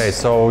 Yes. Okay,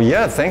 so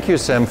yeah, thank you,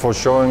 Sam, for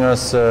showing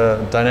us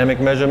dynamic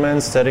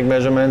measurements, static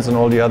measurements, and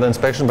all the other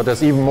inspections. But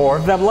there's even more.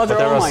 But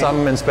there are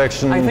some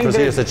inspection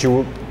procedures that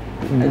you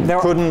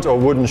couldn't or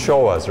wouldn't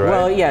show us, right?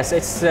 Well, yes,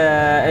 it's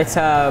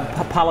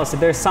a policy.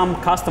 There's some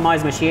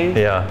customized machine.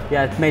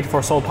 Yeah, made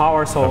for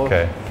Solpower. So.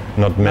 Okay.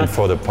 Not meant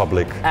for the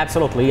public.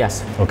 Absolutely,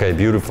 yes. Okay,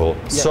 beautiful.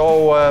 Yeah.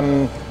 So,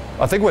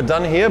 I think we're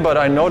done here, but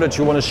I know that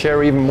you want to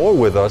share even more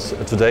with us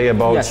today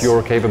about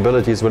your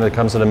capabilities when it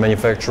comes to the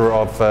manufacture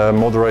of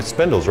motorized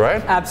spindles,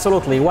 right?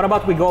 Absolutely. What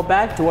about we go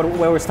back to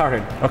where we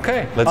started?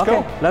 Okay, let's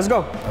go. Let's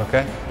go.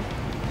 Okay.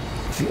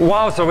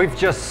 Wow, so we've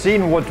just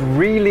seen what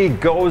really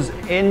goes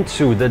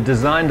into the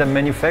design, the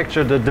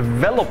manufacture, the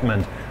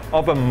development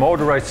of a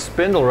motorized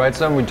spindle, right,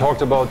 Sam? We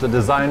talked about the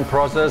design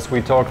process,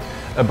 we talked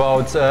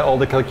about all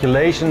the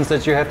calculations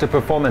that you have to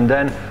perform, and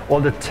then all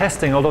the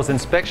testing, all those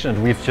inspections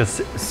we've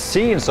just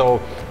seen. So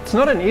it's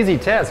not an easy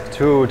task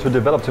to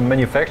develop, to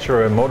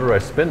manufacture a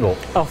motorized spindle.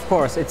 Of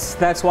course,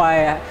 that's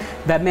why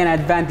the main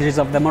advantages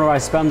of the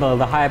motorized spindle,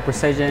 the high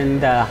precision,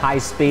 the high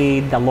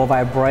speed, the low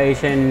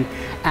vibration,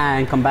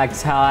 and compact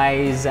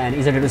size, and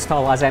easy to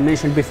install, as I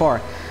mentioned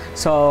before.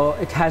 So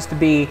it has to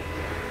be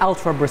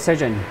ultra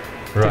precision.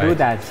 To do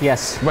that,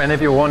 yes. And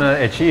if you want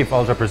to achieve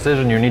ultra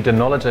precision, you need the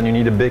knowledge and you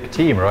need a big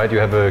team, right? You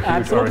have a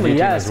huge R&D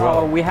team as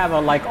well. So we have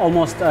like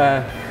almost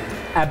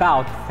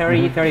about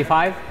 30,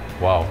 35.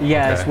 Wow.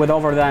 Yes, okay. with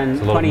over than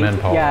 20.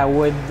 Yeah,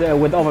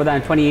 with over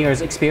than 20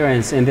 years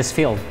experience in this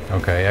field.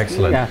 Okay,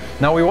 excellent. Yeah.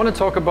 Now we want to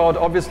talk about,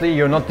 obviously,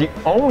 you're not the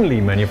only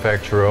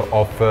manufacturer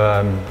of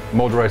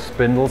motorized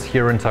spindles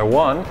here in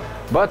Taiwan.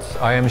 But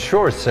I am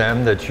sure,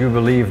 Sam, that you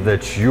believe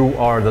that you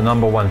are the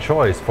 #1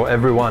 choice for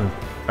everyone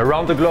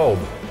around the globe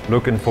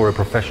looking for a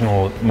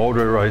professional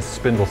motorized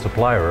spindle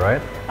supplier,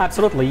 right?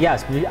 Absolutely,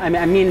 yes.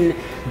 I mean,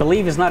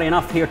 believe is not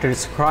enough here to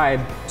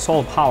describe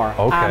Solpower.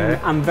 Okay.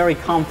 I'm very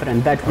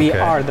confident that we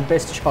are the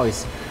best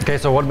choice. Okay,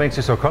 so what makes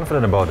you so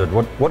confident about it?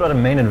 What are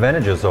the main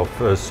advantages of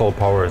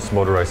Solpower's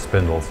motorized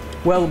spindles?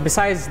 Well,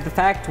 besides the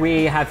fact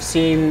we have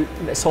seen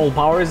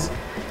Solpower's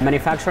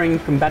manufacturing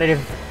competitive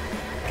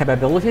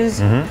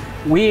capabilities,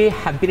 we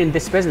have been in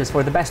this business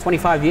for the past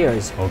 25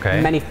 years,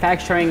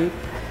 manufacturing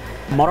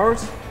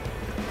motors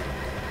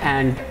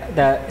and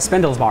the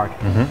spindles part.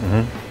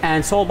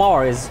 And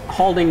Solpower is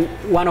holding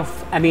one of,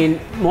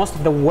 most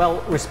of the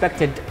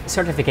well-respected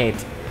certificate.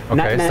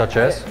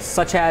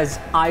 Such as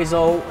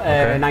ISO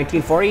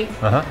 1940,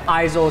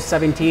 ISO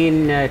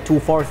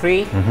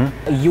 17243,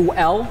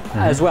 UL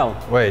as well.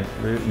 Wait,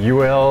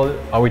 UL,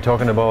 are we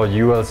talking about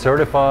UL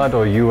certified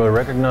or UL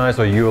recognized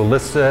or UL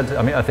listed?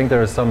 I think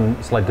there are some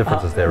slight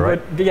differences there, right?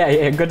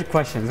 Good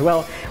questions.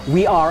 Well,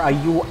 we are a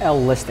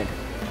UL listed.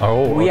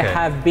 We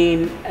have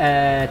been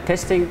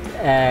testing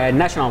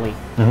nationally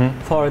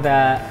for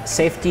the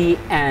safety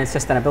and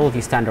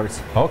sustainability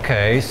standards.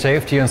 Okay,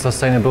 safety and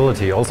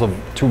sustainability, also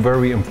two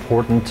very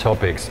important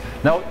topics.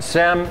 Now,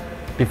 Sam,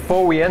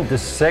 before we end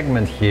this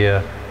segment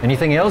here,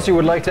 anything else you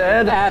would like to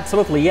add?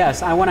 Absolutely,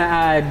 yes. I want to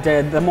add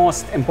the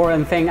most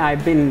important thing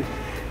I've been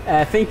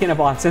thinking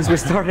about since we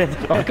started.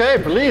 Okay,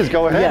 please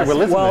go ahead. Yes. We're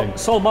listening. Well,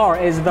 Solpower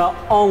is the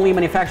only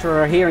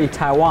manufacturer here in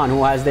Taiwan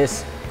who has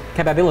these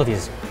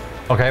capabilities.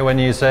 Okay, when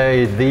you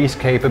say these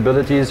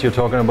capabilities, you're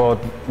talking about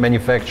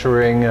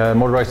manufacturing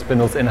motorized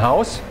spindles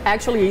in-house?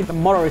 Actually, the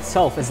motor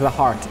itself is the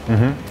heart.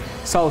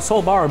 So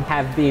Solpower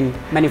have been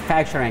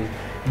manufacturing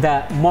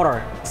the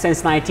motor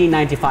since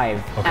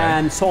 1995,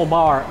 and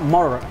Solpower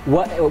motor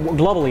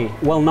globally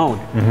well known.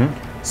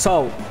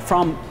 So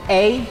from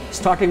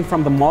starting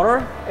from the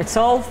motor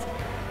itself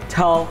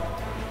till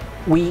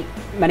we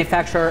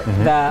manufacture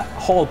the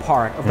whole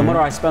part of the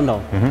motorized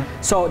spindle.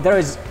 So there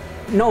is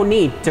no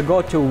need to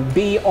go to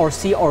B or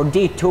C or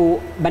D to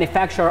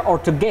manufacture or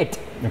to get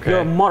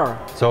your motor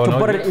to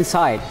put it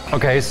inside.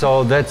 Okay,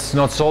 so that's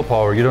not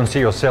Solpower. You don't see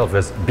yourself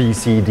as B,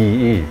 C, D,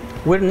 E.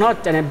 We're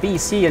not in a B,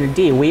 C, and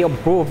D. We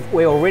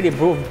already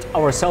proved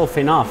ourselves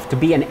enough to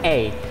be an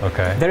A.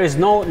 Okay. There is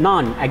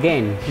none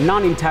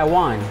in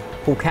Taiwan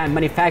who can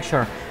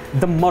manufacture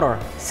the motor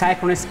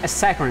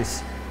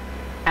asynchronous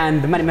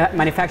and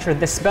manufacture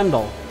the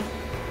spindle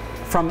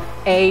from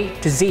A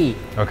to Z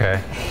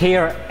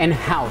here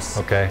in-house,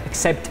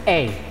 except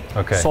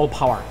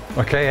Solpower.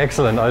 Okay,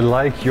 excellent. I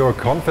like your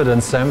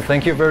confidence, Sam.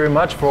 Thank you very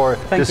much for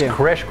this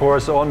crash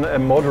course on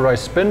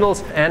motorized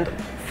spindles. And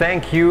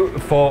thank you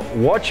for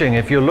watching.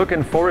 If you're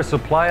looking for a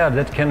supplier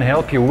that can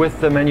help you with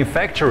the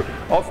manufacture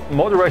of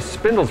motorized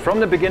spindles from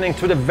the beginning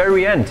to the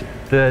very end,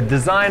 the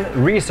design,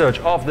 research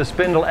of the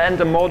spindle and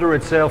the motor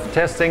itself,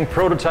 testing,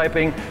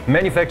 prototyping,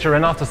 manufacture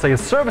and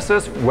after-sales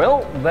services,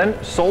 well, then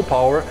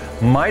Solpower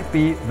might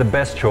be the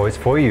best choice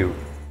for you.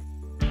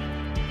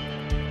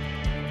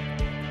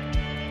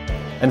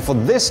 And for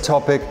this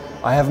topic,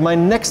 I have my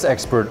next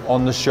expert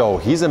on the show.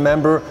 He's a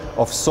member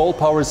of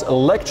Solpower's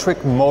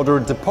electric motor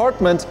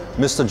department,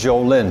 Mr. Joe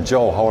Lin.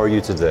 Joe, how are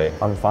you today?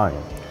 I'm fine.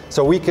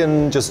 So we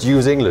can just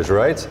use English,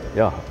 right?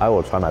 Yeah, I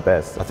will try my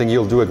best. I think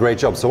you'll do a great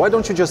job. So why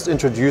don't you just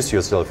introduce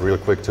yourself real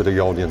quick to the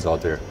audience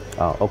out there?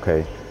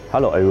 Okay.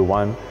 Hello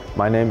everyone.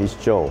 My name is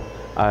Joe.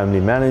 I'm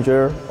the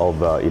manager of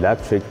the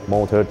electric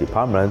motor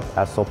department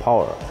at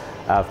Solpower.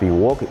 I've been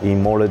working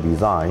in motor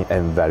design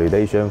and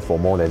validation for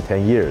more than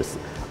 10 years.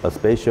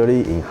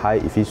 Especially in high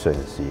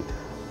efficiency,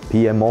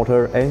 PM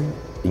motor and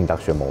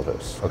induction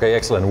motors. Okay,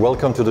 excellent.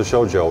 Welcome to the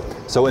show, Joe.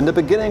 So in the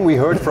beginning we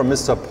heard from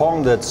Mr.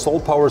 Pong that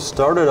Solpower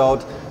started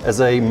out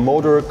as a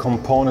motor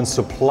component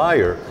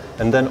supplier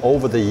and then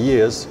over the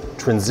years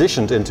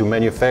transitioned into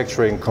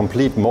manufacturing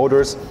complete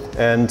motors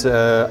and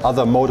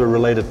other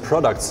motor-related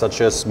products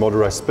such as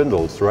motorized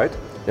spindles, right?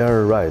 Yeah,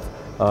 right.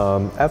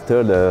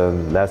 After the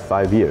last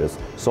 5 years,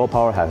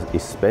 Solpower has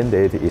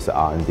expanded its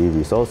R&D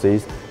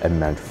resources and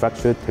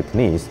manufacturing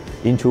techniques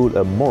into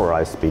the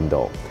motorized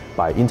spindle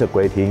by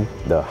integrating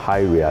the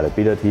high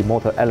reliability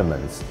motor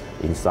elements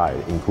inside,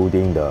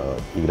 including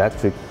the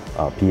electric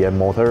PM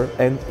motor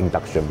and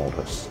induction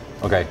motors.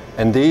 Okay,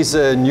 and these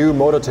new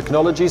motor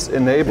technologies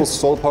enable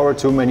Solpower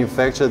to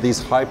manufacture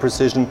these high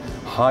precision,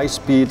 high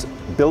speed,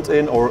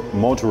 built-in or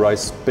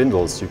motorized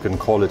spindles. You can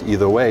call it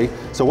either way.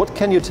 So what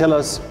can you tell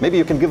us? Maybe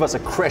you can give us a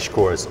crash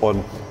course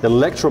on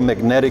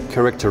electromagnetic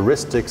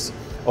characteristics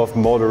of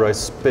motorized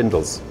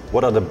spindles.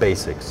 What are the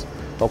basics?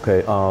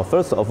 Okay,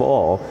 first of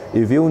all,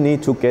 if you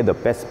need to get the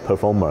best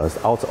performance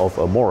out of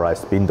a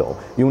motorized spindle,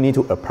 you need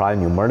to apply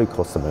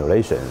numerical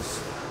simulations.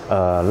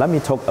 Let me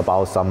talk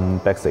about some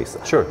basics.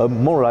 Sure. A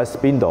motorized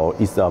spindle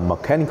is a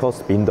mechanical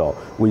spindle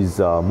with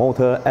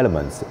motor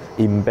elements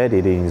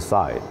embedded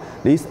inside.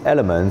 These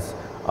elements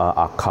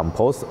are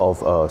composed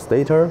of a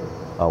stator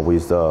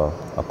with a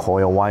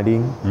coil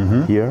winding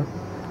here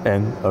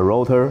and a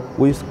rotor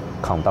with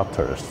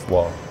conductors.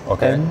 Wow.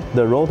 Okay. And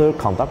the rotor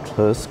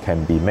conductors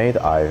can be made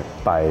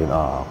by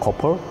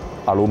copper,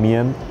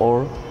 aluminum,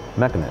 or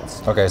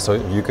magnets. Okay, so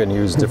you can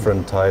use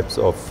different types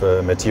of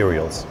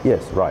materials.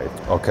 Yes, right.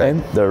 Okay.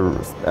 And the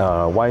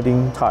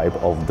winding type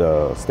of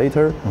the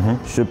stator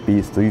should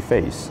be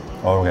three-phase.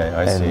 Okay,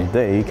 I see. And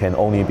they can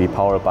only be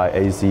powered by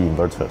AC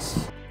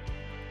inverters.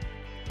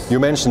 You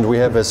mentioned we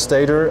have a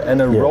stator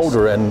and a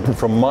rotor, and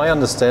from my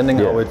understanding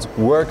how it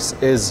works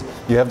is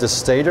you have the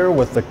stator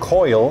with the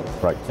coil,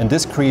 right, and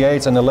this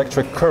creates an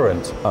electric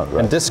current. Right.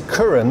 And this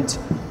current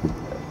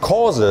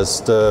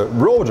causes the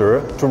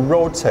rotor to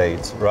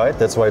rotate, right?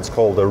 That's why it's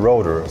called a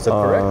rotor. Is that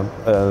correct?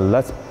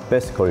 That's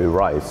basically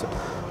right.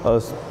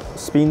 A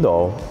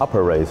spindle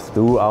operates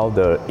throughout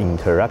the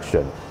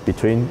interaction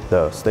between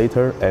the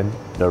stator and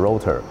the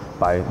rotor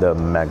by the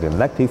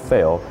magnetic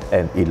field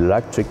and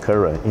electric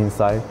current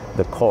inside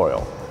the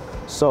coil.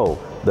 So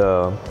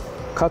the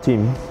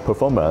cutting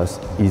performance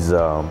is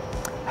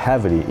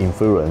heavily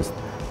influenced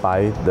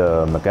by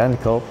the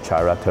mechanical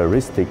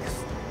characteristics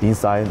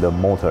inside the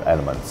motor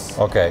elements.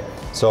 Okay,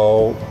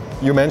 so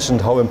you mentioned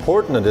how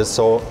important it is,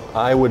 so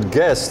I would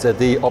guess that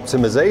the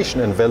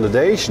optimization and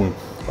validation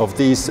of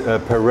these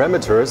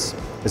parameters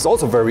is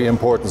also very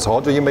important. So how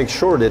do you make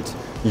sure that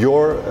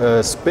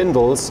your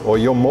spindles or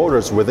your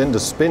motors within the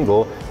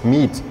spindle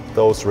meet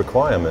those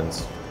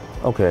requirements?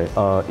 Okay,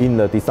 in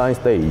the design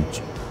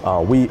stage,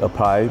 we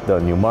apply the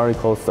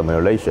numerical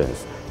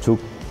simulations to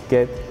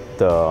get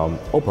the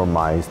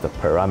optimized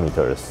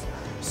parameters,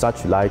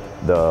 such like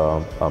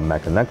the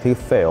magnetic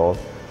field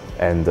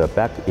and the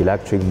back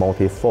electric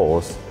motive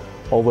force,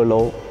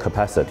 overload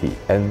capacity,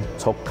 and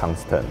torque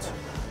constant,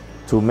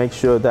 to make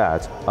sure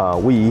that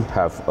we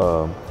have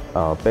a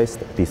best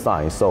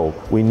design. So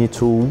we need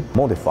to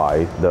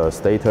modify the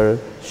stator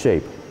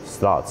shape,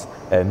 slots,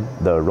 and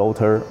the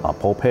rotor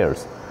pole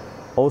pairs,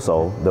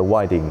 also the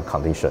winding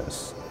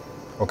conditions.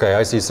 Okay,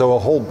 I see. So a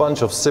whole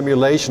bunch of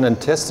simulation and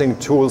testing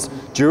tools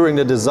during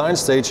the design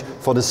stage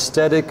for the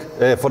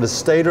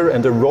stator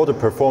and the rotor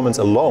performance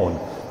alone.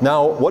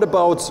 Now, what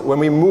about when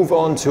we move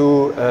on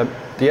to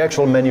the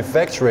actual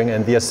manufacturing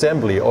and the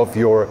assembly of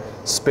your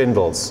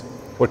spindles?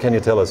 What can you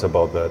tell us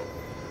about that?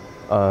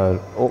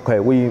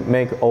 Okay, we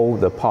make all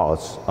the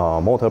parts,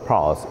 motor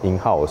parts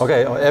in-house.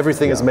 Okay,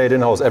 everything is made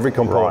in-house, every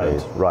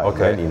component. Right,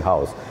 okay. made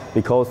in-house.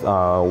 Because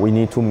we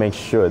need to make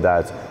sure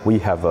that we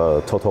have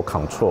a total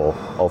control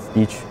of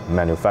each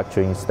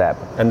manufacturing step.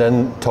 And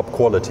then top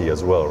quality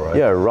as well, right?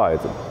 Yeah, right.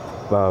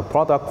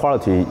 Product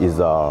quality is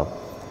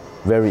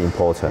very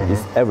important.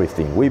 It's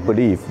everything. We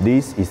believe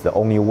this is the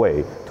only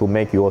way to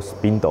make your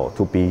spindle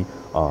to be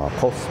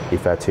cost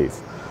effective.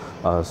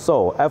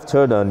 So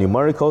after the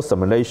numerical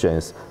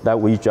simulations that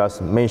we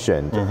just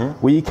mentioned,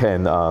 we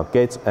can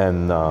get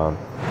and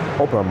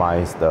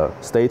optimize the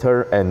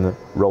stator and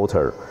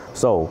rotor.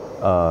 So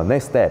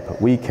next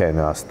step, we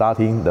can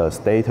starting the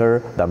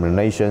stator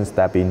lamination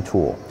stamping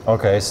tool.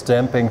 Okay,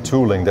 stamping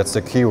tooling, that's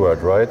the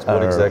keyword, right?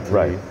 What exactly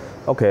right.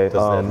 Okay,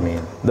 does that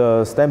mean?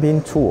 The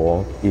stamping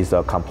tool is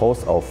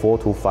composed of 4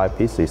 to 5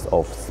 pieces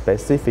of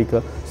specific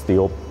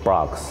steel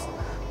blocks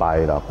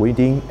by the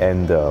grinding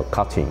and the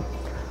cutting.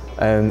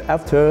 And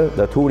after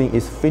the tooling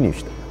is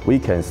finished, we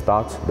can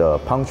start the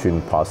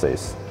punching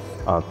process.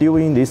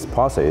 During this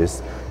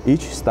process,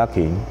 each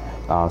stacking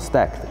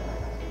stacked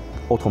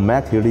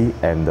automatically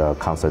and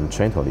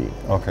concentratedly.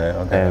 Okay,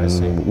 and I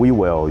see. We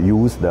will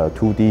use the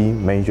 2D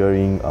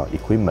measuring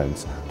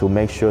equipment to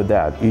make sure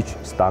that each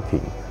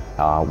stacking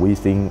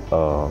within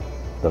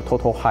the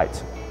total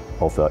height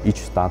of each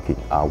stacking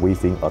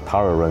within a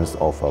tolerance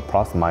of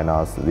plus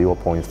minus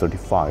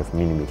 0.35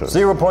 millimeters.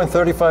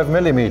 0.35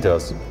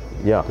 millimeters?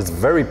 Yeah. It's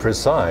very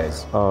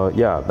precise.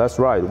 Yeah, that's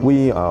right.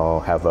 We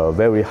have a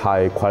very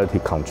high quality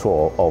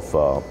control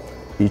of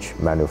each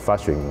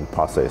manufacturing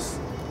process.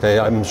 Okay,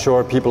 I'm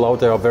sure people out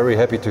there are very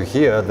happy to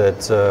hear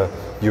that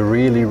you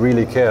really,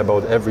 really care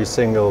about every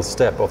single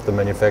step of the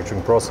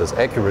manufacturing process.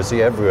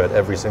 Accuracy everywhere at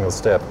every single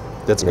step.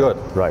 That's good.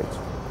 Right.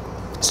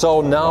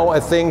 So now I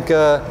think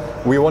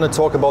we want to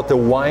talk about the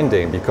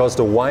winding, because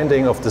the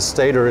winding of the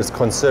stator is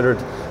considered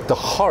the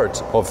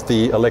heart of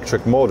the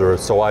electric motor,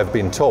 so I've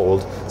been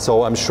told.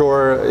 So I'm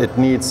sure it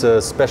needs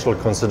a special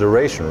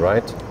consideration,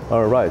 right?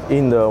 Right.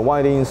 In the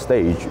winding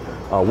stage,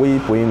 we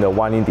bring the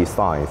winding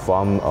design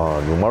from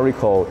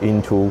numerical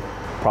into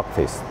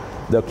practice.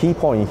 The key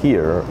point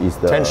here is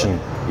the tension.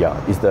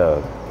 Yeah, is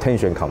the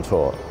tension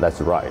control.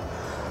 That's right.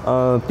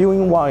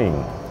 During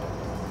winding,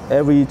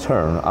 every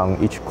turn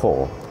on each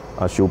core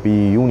should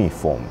be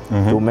uniform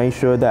to make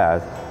sure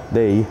that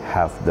they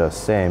have the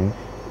same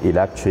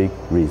electric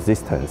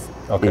resistance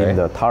in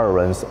the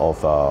tolerance of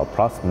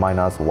plus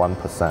minus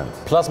 1%.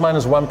 Plus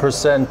minus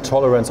 1%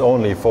 tolerance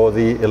only for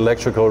the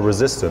electrical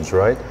resistance,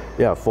 right?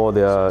 Yeah, for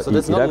the so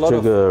that's electric not a lot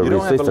of, you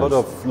don't resistance.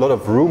 have a lot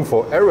of room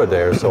for error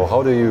there. So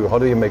how do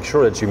you make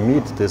sure that you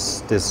meet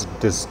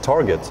this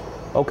target?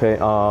 Okay,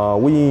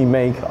 we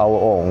make our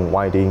own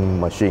winding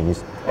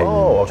machines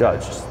and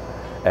judges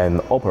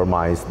and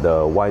optimize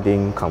the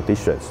winding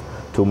conditions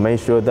to make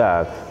sure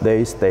that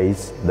they stay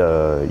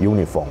the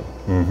uniform.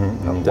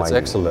 That's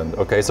excellent.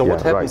 Okay, so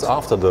what happens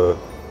after the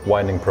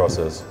winding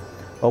process?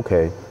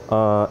 Okay,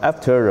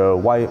 after the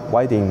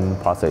winding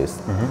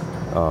process,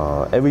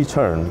 every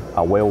turn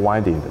are well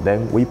winded.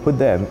 Then we put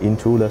them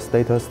into the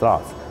stator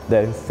slots.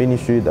 Then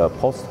finish the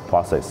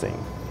post-processing.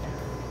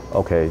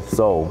 Okay,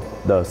 so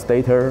the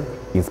stator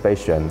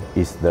inspection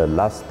is the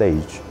last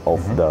stage of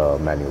the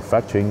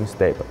manufacturing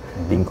step,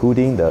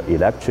 including the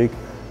electric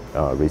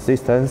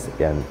resistance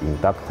and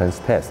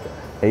inductance test,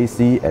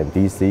 AC and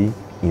DC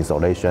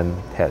insulation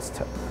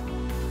test.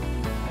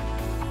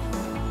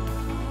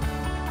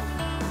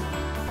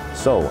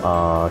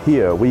 So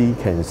here we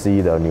can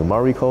see the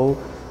numerical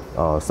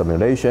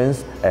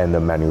simulations and the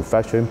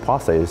manufacturing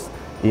process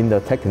in the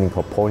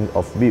technical point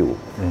of view.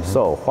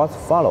 So what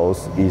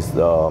follows is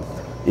the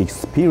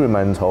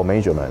experimental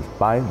measurement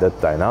by the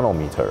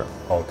dynamometer.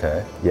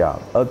 Okay. Yeah,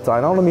 a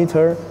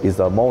dynamometer is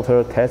a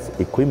motor test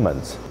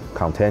equipment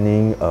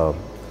containing a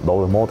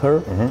load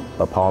motor,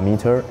 a power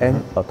meter,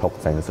 and a torque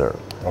sensor.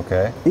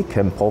 Okay. It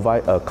can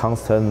provide a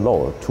constant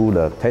load to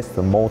the test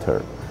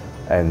motor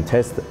and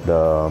test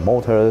the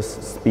motor's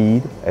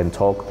speed and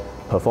torque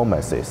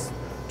performances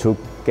to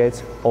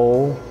get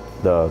all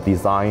the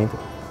designed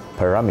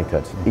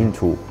parameters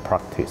into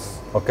practice.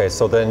 Okay,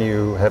 so then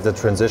you have the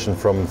transition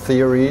from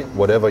theory,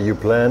 whatever you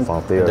plan,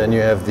 and then you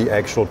have the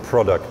actual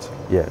product.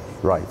 Yeah,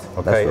 right.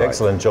 Okay, right.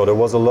 Excellent, Joe. There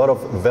was a lot of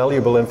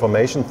valuable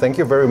information. Thank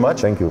you very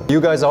much. Thank you. You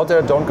guys out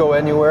there, don't go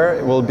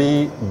anywhere. We'll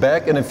be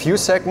back in a few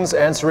seconds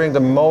answering the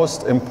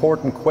most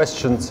important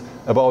questions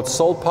about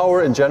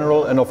Solpower in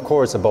general and of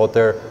course about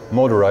their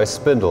motorized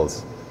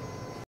spindles.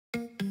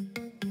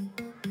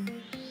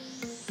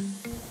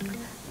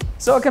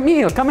 So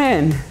Camille, come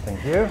in.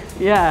 Thank you.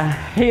 Yeah,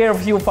 here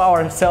with you of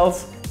our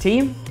sales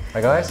team.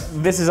 Hi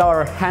guys. This is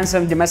our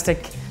handsome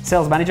domestic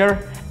sales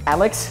manager,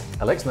 Alex.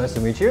 Alex, nice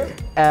to meet you.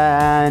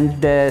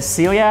 And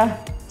Celia,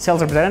 sales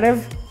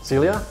representative.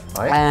 Celia,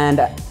 hi. And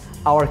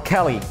our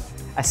Kelly,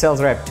 a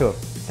sales rep too.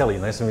 Kelly,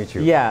 nice to meet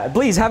you. Yeah,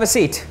 please have a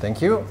seat.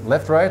 Thank you.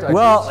 Left, right?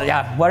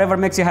 Yeah, whatever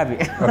makes you happy.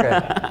 Okay.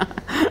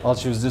 I'll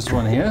choose this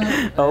one here.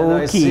 Okay. And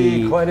I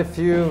see quite a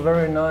few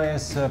very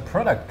nice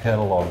product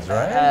catalogs,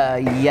 right?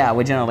 Yeah,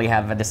 we generally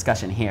have a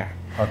discussion here.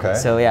 Okay.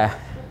 So yeah.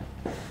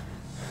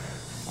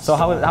 So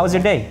how was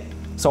your day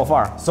so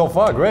far? So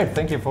far, great.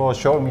 Thank you for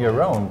showing me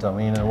around. I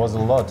mean, it was a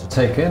lot to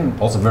take in.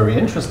 Also very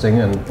interesting,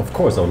 and of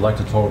course, I would like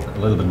to talk a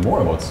little bit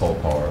more about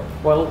Solpower.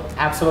 Well,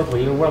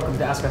 absolutely. You're welcome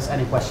to ask us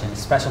any questions.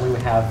 Especially we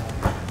have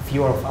a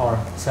few of our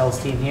sales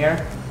team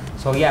here.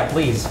 So yeah,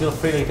 please feel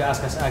free to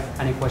ask us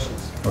any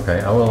questions.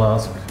 Okay, I will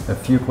ask a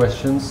few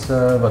questions,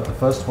 but the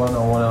first one I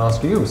want to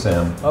ask you,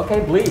 Sam.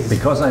 Okay, please.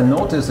 Because I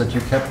noticed that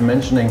you kept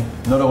mentioning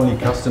not only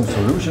custom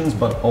solutions,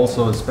 but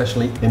also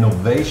especially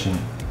innovation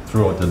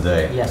throughout the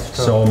day. Yes,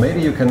 true. So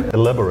maybe you can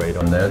elaborate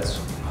on that.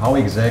 How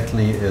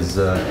exactly is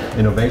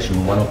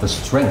innovation one of the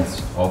strengths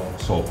of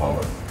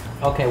Solpower?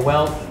 Okay,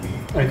 well,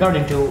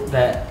 regarding to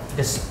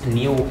this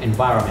new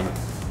environment,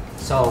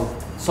 so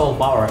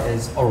Solpower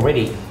is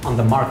already on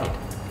the market.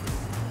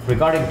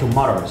 Regarding to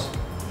motors,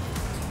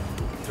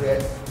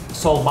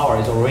 Solpower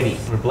is already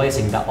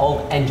replacing the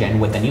old engine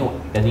with the new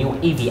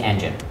EV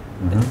engine.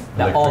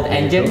 The old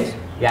engine,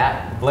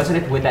 yeah, replacing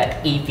it with the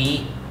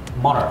EV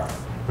motor.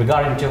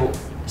 Regarding to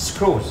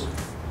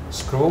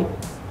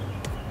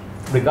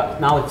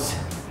now it's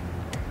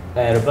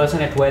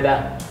replacing it with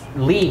a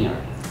linear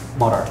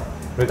motor.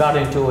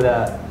 Regarding to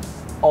the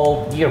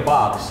old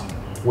gearbox,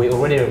 we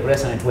already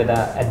replacing it with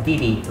a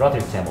DD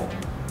rotary table.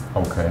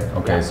 Okay,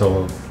 Yeah.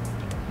 So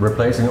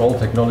replacing old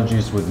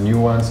technologies with new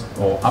ones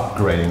or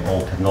upgrading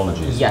old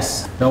technologies.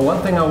 Yes. Now,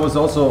 one thing I was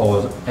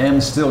am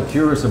still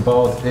curious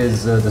about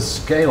is the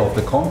scale of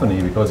the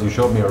company, because you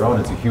showed me around.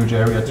 It's a huge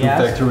area, two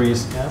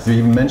factories. Yes. You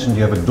even mentioned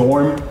you have a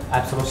dorm.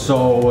 Absolutely.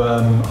 So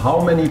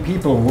how many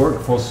people work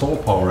for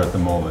Solpower at the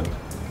moment?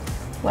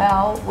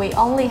 Well, we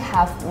only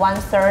have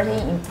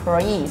 130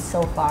 employees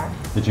so far.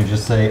 Did you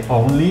just say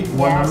only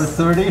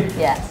 130?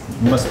 Yes.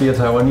 Must be a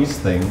Taiwanese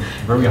thing.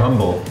 Very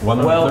humble.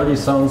 130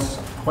 sounds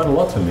quite a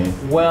lot to me.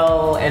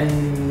 Well,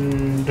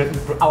 in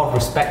our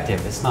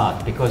perspective, it's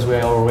not, because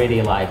we're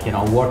already like, you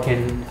know,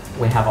 working.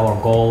 We have our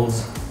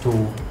goals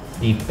to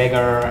be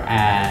bigger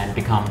and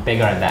become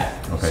bigger at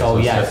that. Okay, so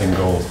yes, setting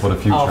goals for the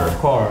future. Of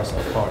course,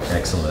 of course.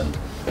 Excellent.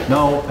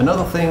 Now,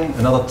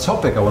 another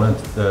topic I want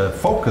to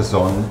focus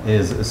on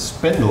is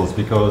spindles,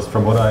 because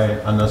from what I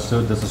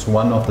understood, this is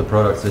one of the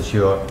products that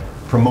you're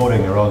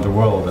promoting around the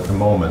world at the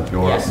moment,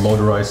 your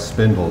motorized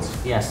spindles.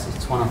 Yes,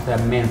 it's one of the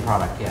main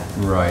product, yeah.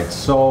 Right,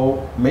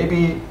 so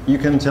maybe you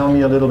can tell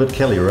me a little bit,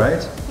 Kelly,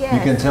 right? Yes. You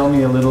can tell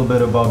me a little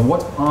bit about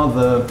what are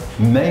the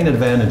main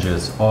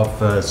advantages of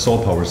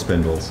Solpower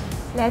spindles?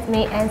 Let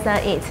me answer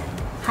it.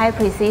 High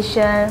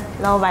precision,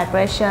 low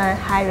vibration,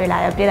 high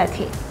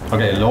reliability.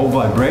 Okay, low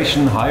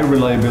vibration, high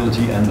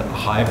reliability, and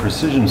high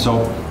precision.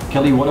 So,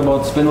 Kelly, what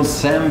about spindles?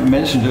 Sam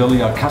mentioned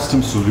earlier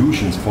custom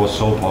solutions for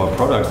Solpower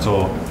products.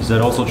 So, is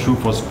that also true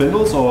for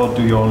spindles, or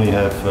do you only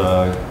have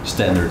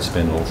standard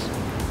spindles?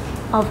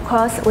 Of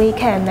course, we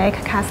can make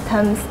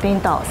custom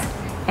spindles,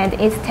 and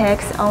it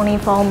takes only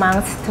 4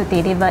 months to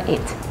deliver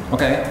it.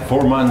 Okay,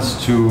 4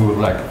 months to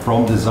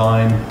from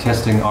design,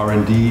 testing,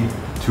 R&D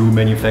to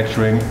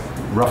manufacturing,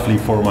 roughly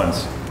 4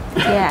 months.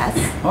 Yes.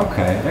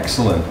 Okay,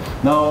 excellent.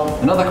 Now,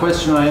 another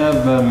question I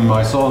have,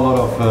 I saw a lot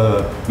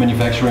of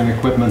manufacturing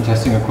equipment,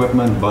 testing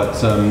equipment,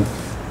 but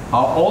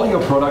are all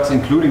your products,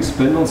 including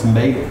spindles,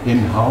 made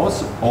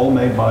in-house, all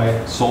made by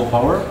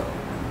Solpower?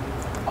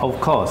 Of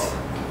course.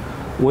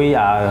 We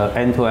are an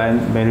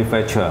end-to-end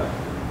manufacturer.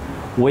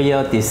 We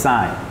are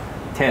design,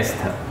 test,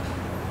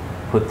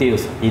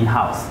 produce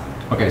in-house.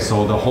 Okay,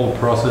 so the whole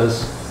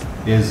process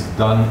is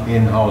done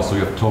in-house, so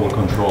you have total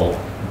control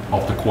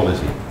of the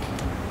quality.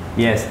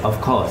 Yes, of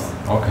course.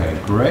 Okay,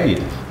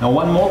 great. Now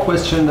one more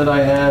question that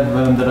I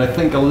have that I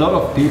think a lot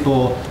of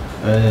people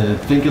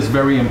think is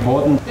very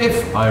important.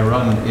 If I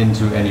run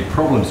into any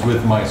problems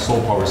with my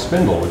Solpower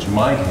spindle, which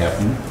might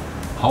happen,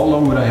 how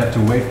long would I have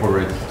to wait for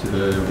it?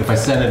 If I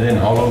send it in,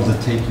 how long does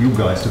it take you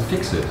guys to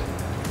fix it?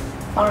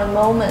 From the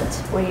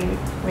moment we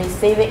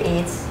receive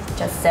it,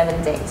 just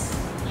 7 days.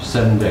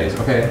 7 days,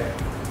 okay.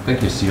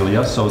 Thank you,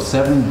 Celia. So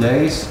 7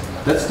 days.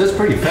 That's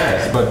pretty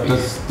fast, but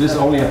does this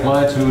only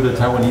apply to the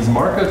Taiwanese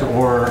market,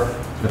 or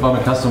if I'm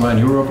a customer in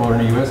Europe or in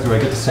the US, do I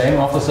get the same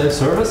after-sales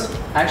service?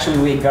 Actually,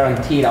 we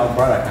guaranteed our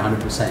product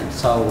 100%,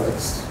 so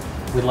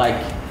we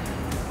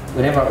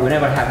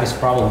never have this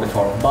problem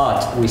before,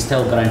 but we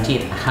still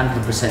guaranteed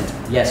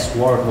 100%, yes,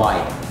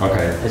 worldwide.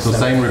 Okay, so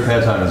same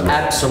repair time as well?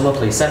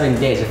 Absolutely, 7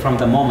 days from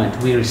the moment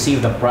we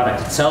receive the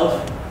product itself.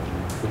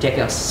 We take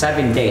us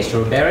 7 days to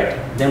repair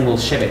it, then we'll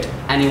ship it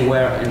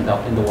anywhere in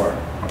the world.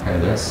 Okay,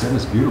 that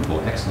is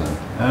beautiful,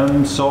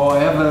 excellent. So I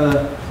have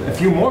a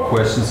few more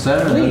questions,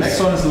 Sam. Please. The next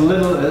one is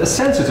a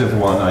sensitive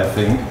one, I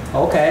think.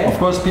 Okay. Of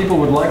course, people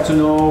would like to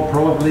know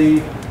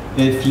probably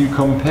if you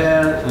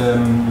compare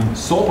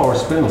Solpower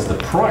spindles, the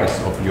price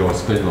of your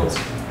spindles,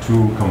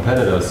 to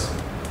competitors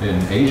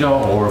in Asia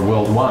or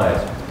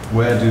worldwide.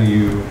 Where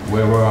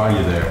are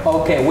you there?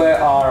 Okay, we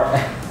are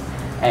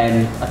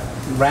and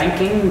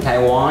ranking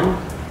Taiwan.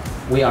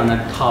 We are in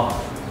the top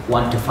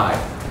 1 to 5.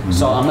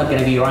 So I'm not going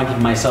to be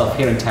ranking myself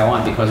here in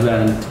Taiwan because we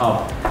are in the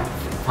top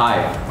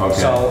 5.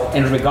 Okay. So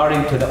in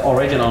regarding to the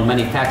original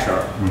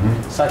manufacturer,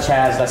 such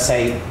as let's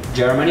say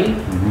Germany,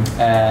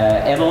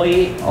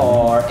 Italy,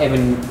 or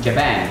even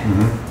Japan,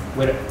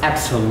 we're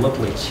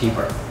absolutely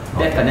cheaper.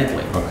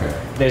 Definitely. Okay.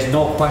 There's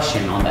no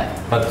question on that.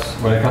 But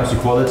when it comes to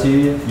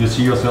quality, you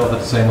see yourself at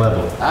the same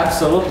level?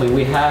 Absolutely.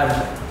 We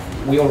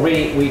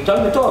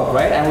talk the talk,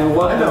 right? And we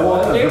walk the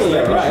walk clearly,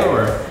 right?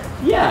 Sure.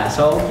 Yeah,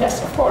 so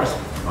yes, of course.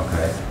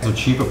 Okay, so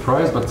cheaper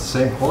price but the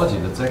same quality,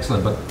 that's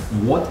excellent. But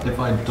what if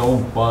I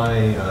don't buy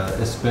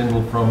a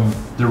spindle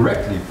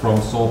directly from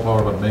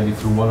Solpower, but maybe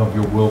through one of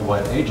your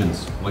worldwide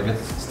agents? Like, it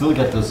still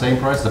get the same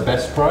price, the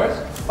best price?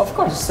 Of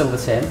course, it's still the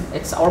same.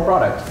 It's our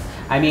product.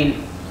 I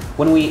mean,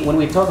 when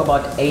we talk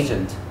about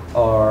agent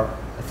or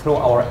through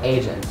our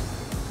agent,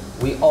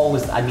 we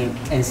always,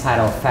 inside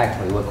our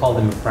factory, we call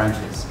them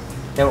branches.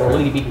 They've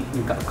already been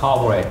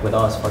collaborate with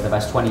us for the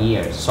past 20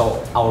 years,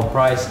 so our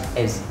price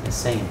is the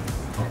same.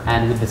 Okay.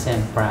 And with the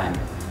same brand,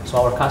 so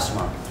our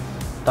customer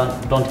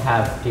don't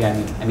have to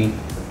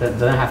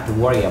doesn't have to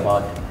worry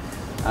about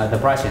the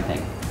pricing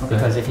thing,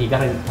 because if he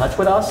got in touch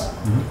with us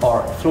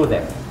or through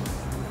them,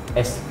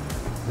 it's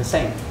the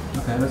same.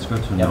 Okay, that's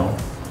good to know.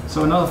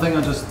 So another thing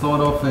I just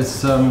thought of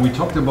is we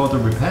talked about the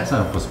repair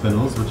time for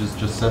spindles, which is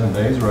just 7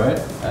 days, right?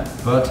 Yeah.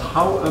 But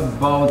how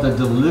about the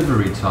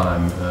delivery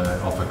time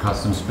of a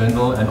custom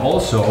spindle, and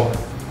also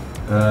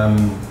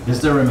is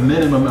there a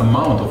minimum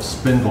amount of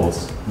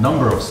spindles,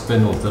 number of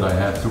spindles that I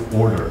have to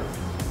order?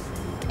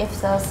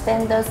 If the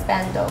standard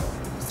spindle,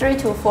 3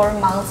 to 4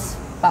 months,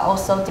 but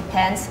also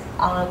depends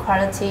on the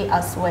quality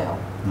as well.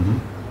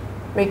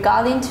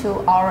 Regarding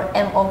to our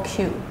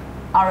MOQ,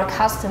 our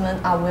customers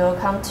are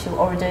welcome to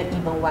order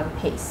even one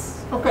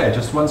piece. Okay,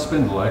 just one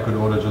spindle. I could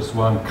order just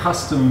one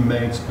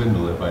custom-made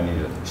spindle if I need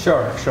it.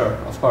 Sure,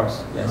 of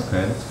course, yes.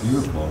 Okay, that's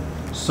beautiful.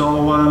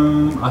 So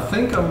I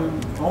think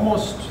I'm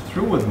almost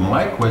through with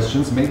my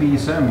questions. Maybe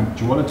Sam,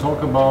 do you want to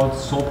talk about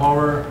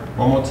Solpower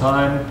one more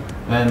time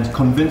and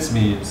convince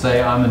me?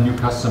 Say I'm a new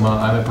customer,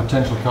 I'm a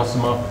potential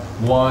customer.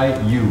 Why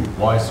you?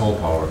 Why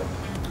Solpower?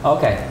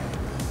 Okay.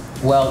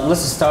 Well, let's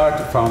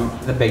start from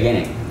the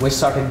beginning. We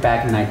started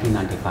back in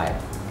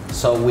 1995,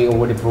 so we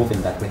already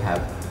proven that we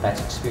have that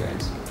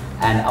experience,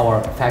 and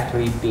our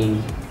factory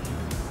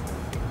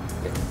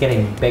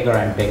getting bigger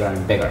and bigger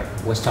and bigger.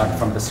 We started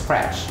from the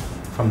scratch,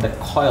 from the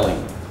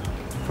coiling,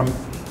 from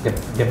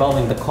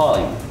developing the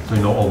coiling. So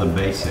you know all the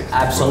basics.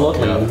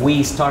 Absolutely, well, yeah.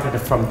 We started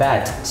from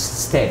that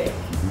step,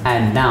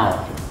 and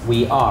now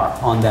we are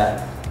on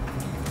the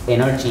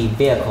energy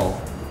vehicle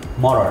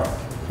motor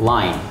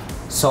line.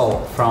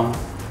 So from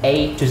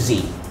A to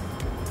Z.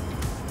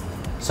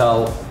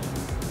 So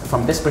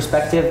from this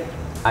perspective,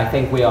 I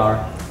think we are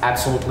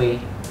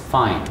absolutely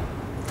fine.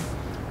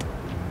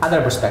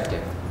 Other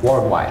perspective,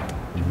 worldwide,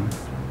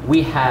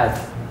 we have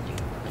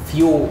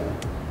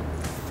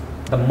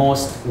the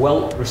most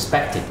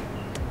well-respected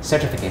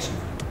certification.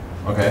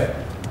 Okay.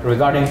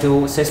 Regarding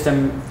to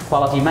system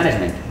quality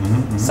management,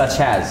 such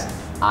as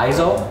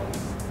ISO,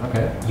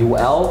 okay.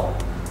 UL,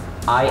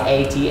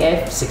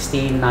 IATF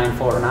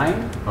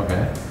 16949.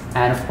 Okay.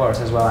 And of course,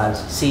 as well as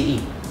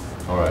CE.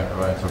 All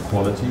right. So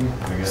quality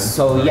again.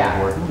 So yeah,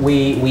 important.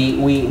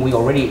 we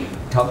already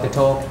talked the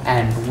talk,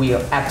 and we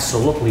are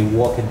absolutely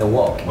walking the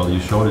walk. Well, you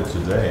showed it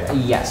today.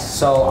 Yes.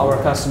 So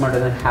our customer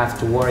doesn't have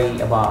to worry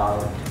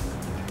about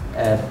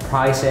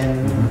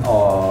pricing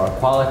or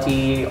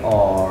quality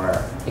or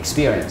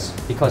experience,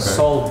 because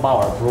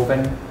Solpower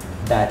proven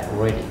that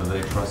already. So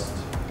they trust.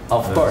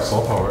 Of course.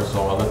 Solpower,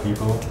 so other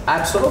people.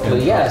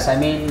 Absolutely, yes. I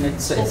mean,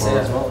 it's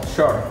as well.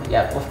 Sure,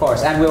 yeah, of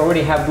course. And we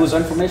already have those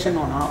information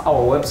on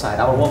our website.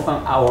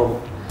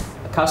 Our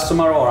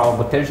customer or our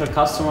potential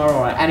customer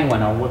or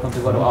anyone are welcome to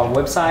go to our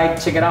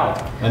website, check it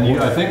out. And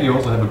I think you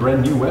also have a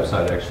brand new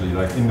website actually,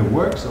 like in the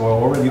works or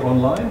already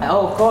online?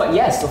 Oh, of course,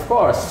 yes, of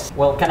course.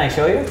 Well, can I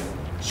show you?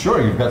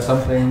 Sure, you've got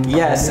something.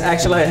 Yes,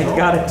 actually I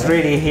got it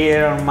ready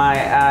here on my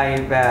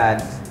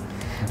iPad.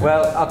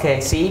 Well,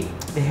 okay, see?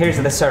 Here's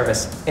the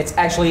service. It's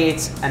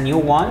a new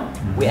one.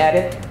 We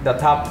added the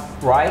top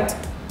right,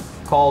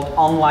 called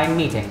online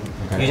meeting.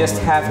 Okay, you just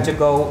have to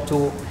go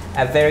to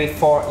a very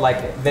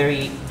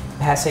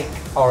basic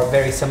or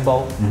very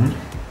simple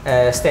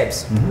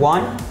steps.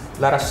 1,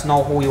 let us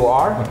know who you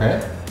are.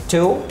 Okay.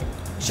 2,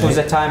 choose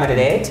the time and the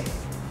date.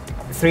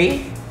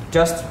 3,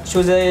 just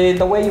choose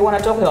the way you want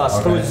to talk to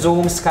us through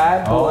Zoom,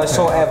 Skype,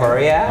 whatsoever.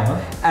 Yeah.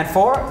 And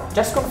 4,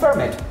 just confirm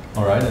it.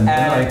 All right, and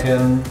then I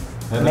can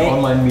have an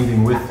online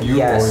meeting with you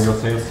or your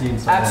sales team.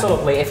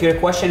 Absolutely. If your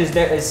question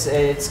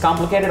it's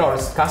complicated or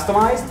it's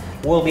customized,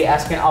 we'll be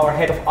asking our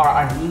head of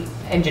R&D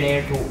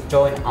engineer to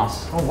join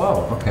us. Oh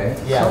wow, okay.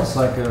 Yeah. Sounds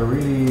like a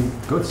really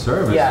good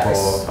service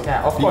for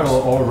of people course.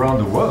 all around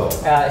the world.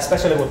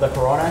 Especially with the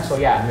corona, so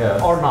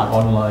or not.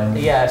 Online.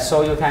 Yeah,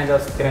 so you can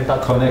just get in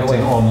touch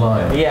Connecting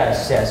online.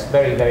 Yes,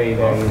 very, very,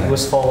 very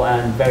useful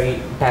and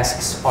very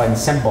tasks and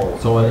simple.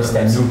 So a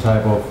new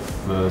type of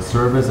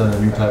service and a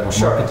new type of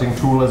marketing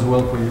tool as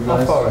well for you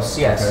guys? Of course,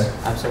 yes.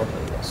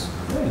 Absolutely, yes.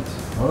 Great.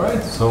 All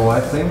right, so I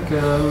think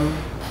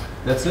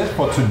that's it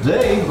for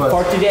today. But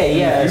for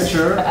today, in the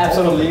future,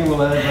 absolutely, we'll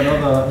have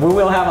another. We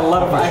will have a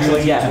lot of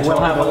we'll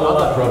have a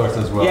lot of products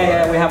as well.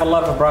 Yeah, we have a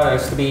lot of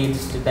products to be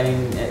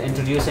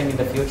introducing in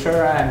the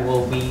future, and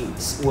we'll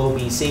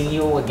be seeing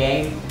you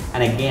again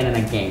and again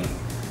and again.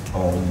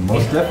 Oh,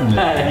 most definitely.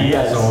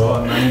 Yes. So,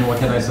 I mean, what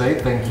can I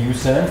say? Thank you,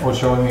 Sam, for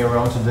showing me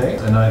around today,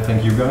 and I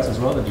thank you guys as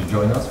well that you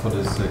joined us for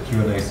this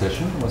Q&A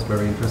session. It was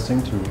very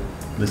interesting to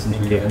listen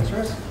to your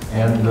answers.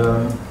 And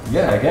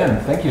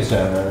again, thank you,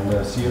 Sam,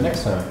 and see you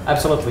next time.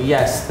 Absolutely,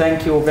 yes.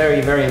 Thank you very,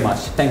 very much.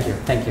 Thank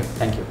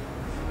you.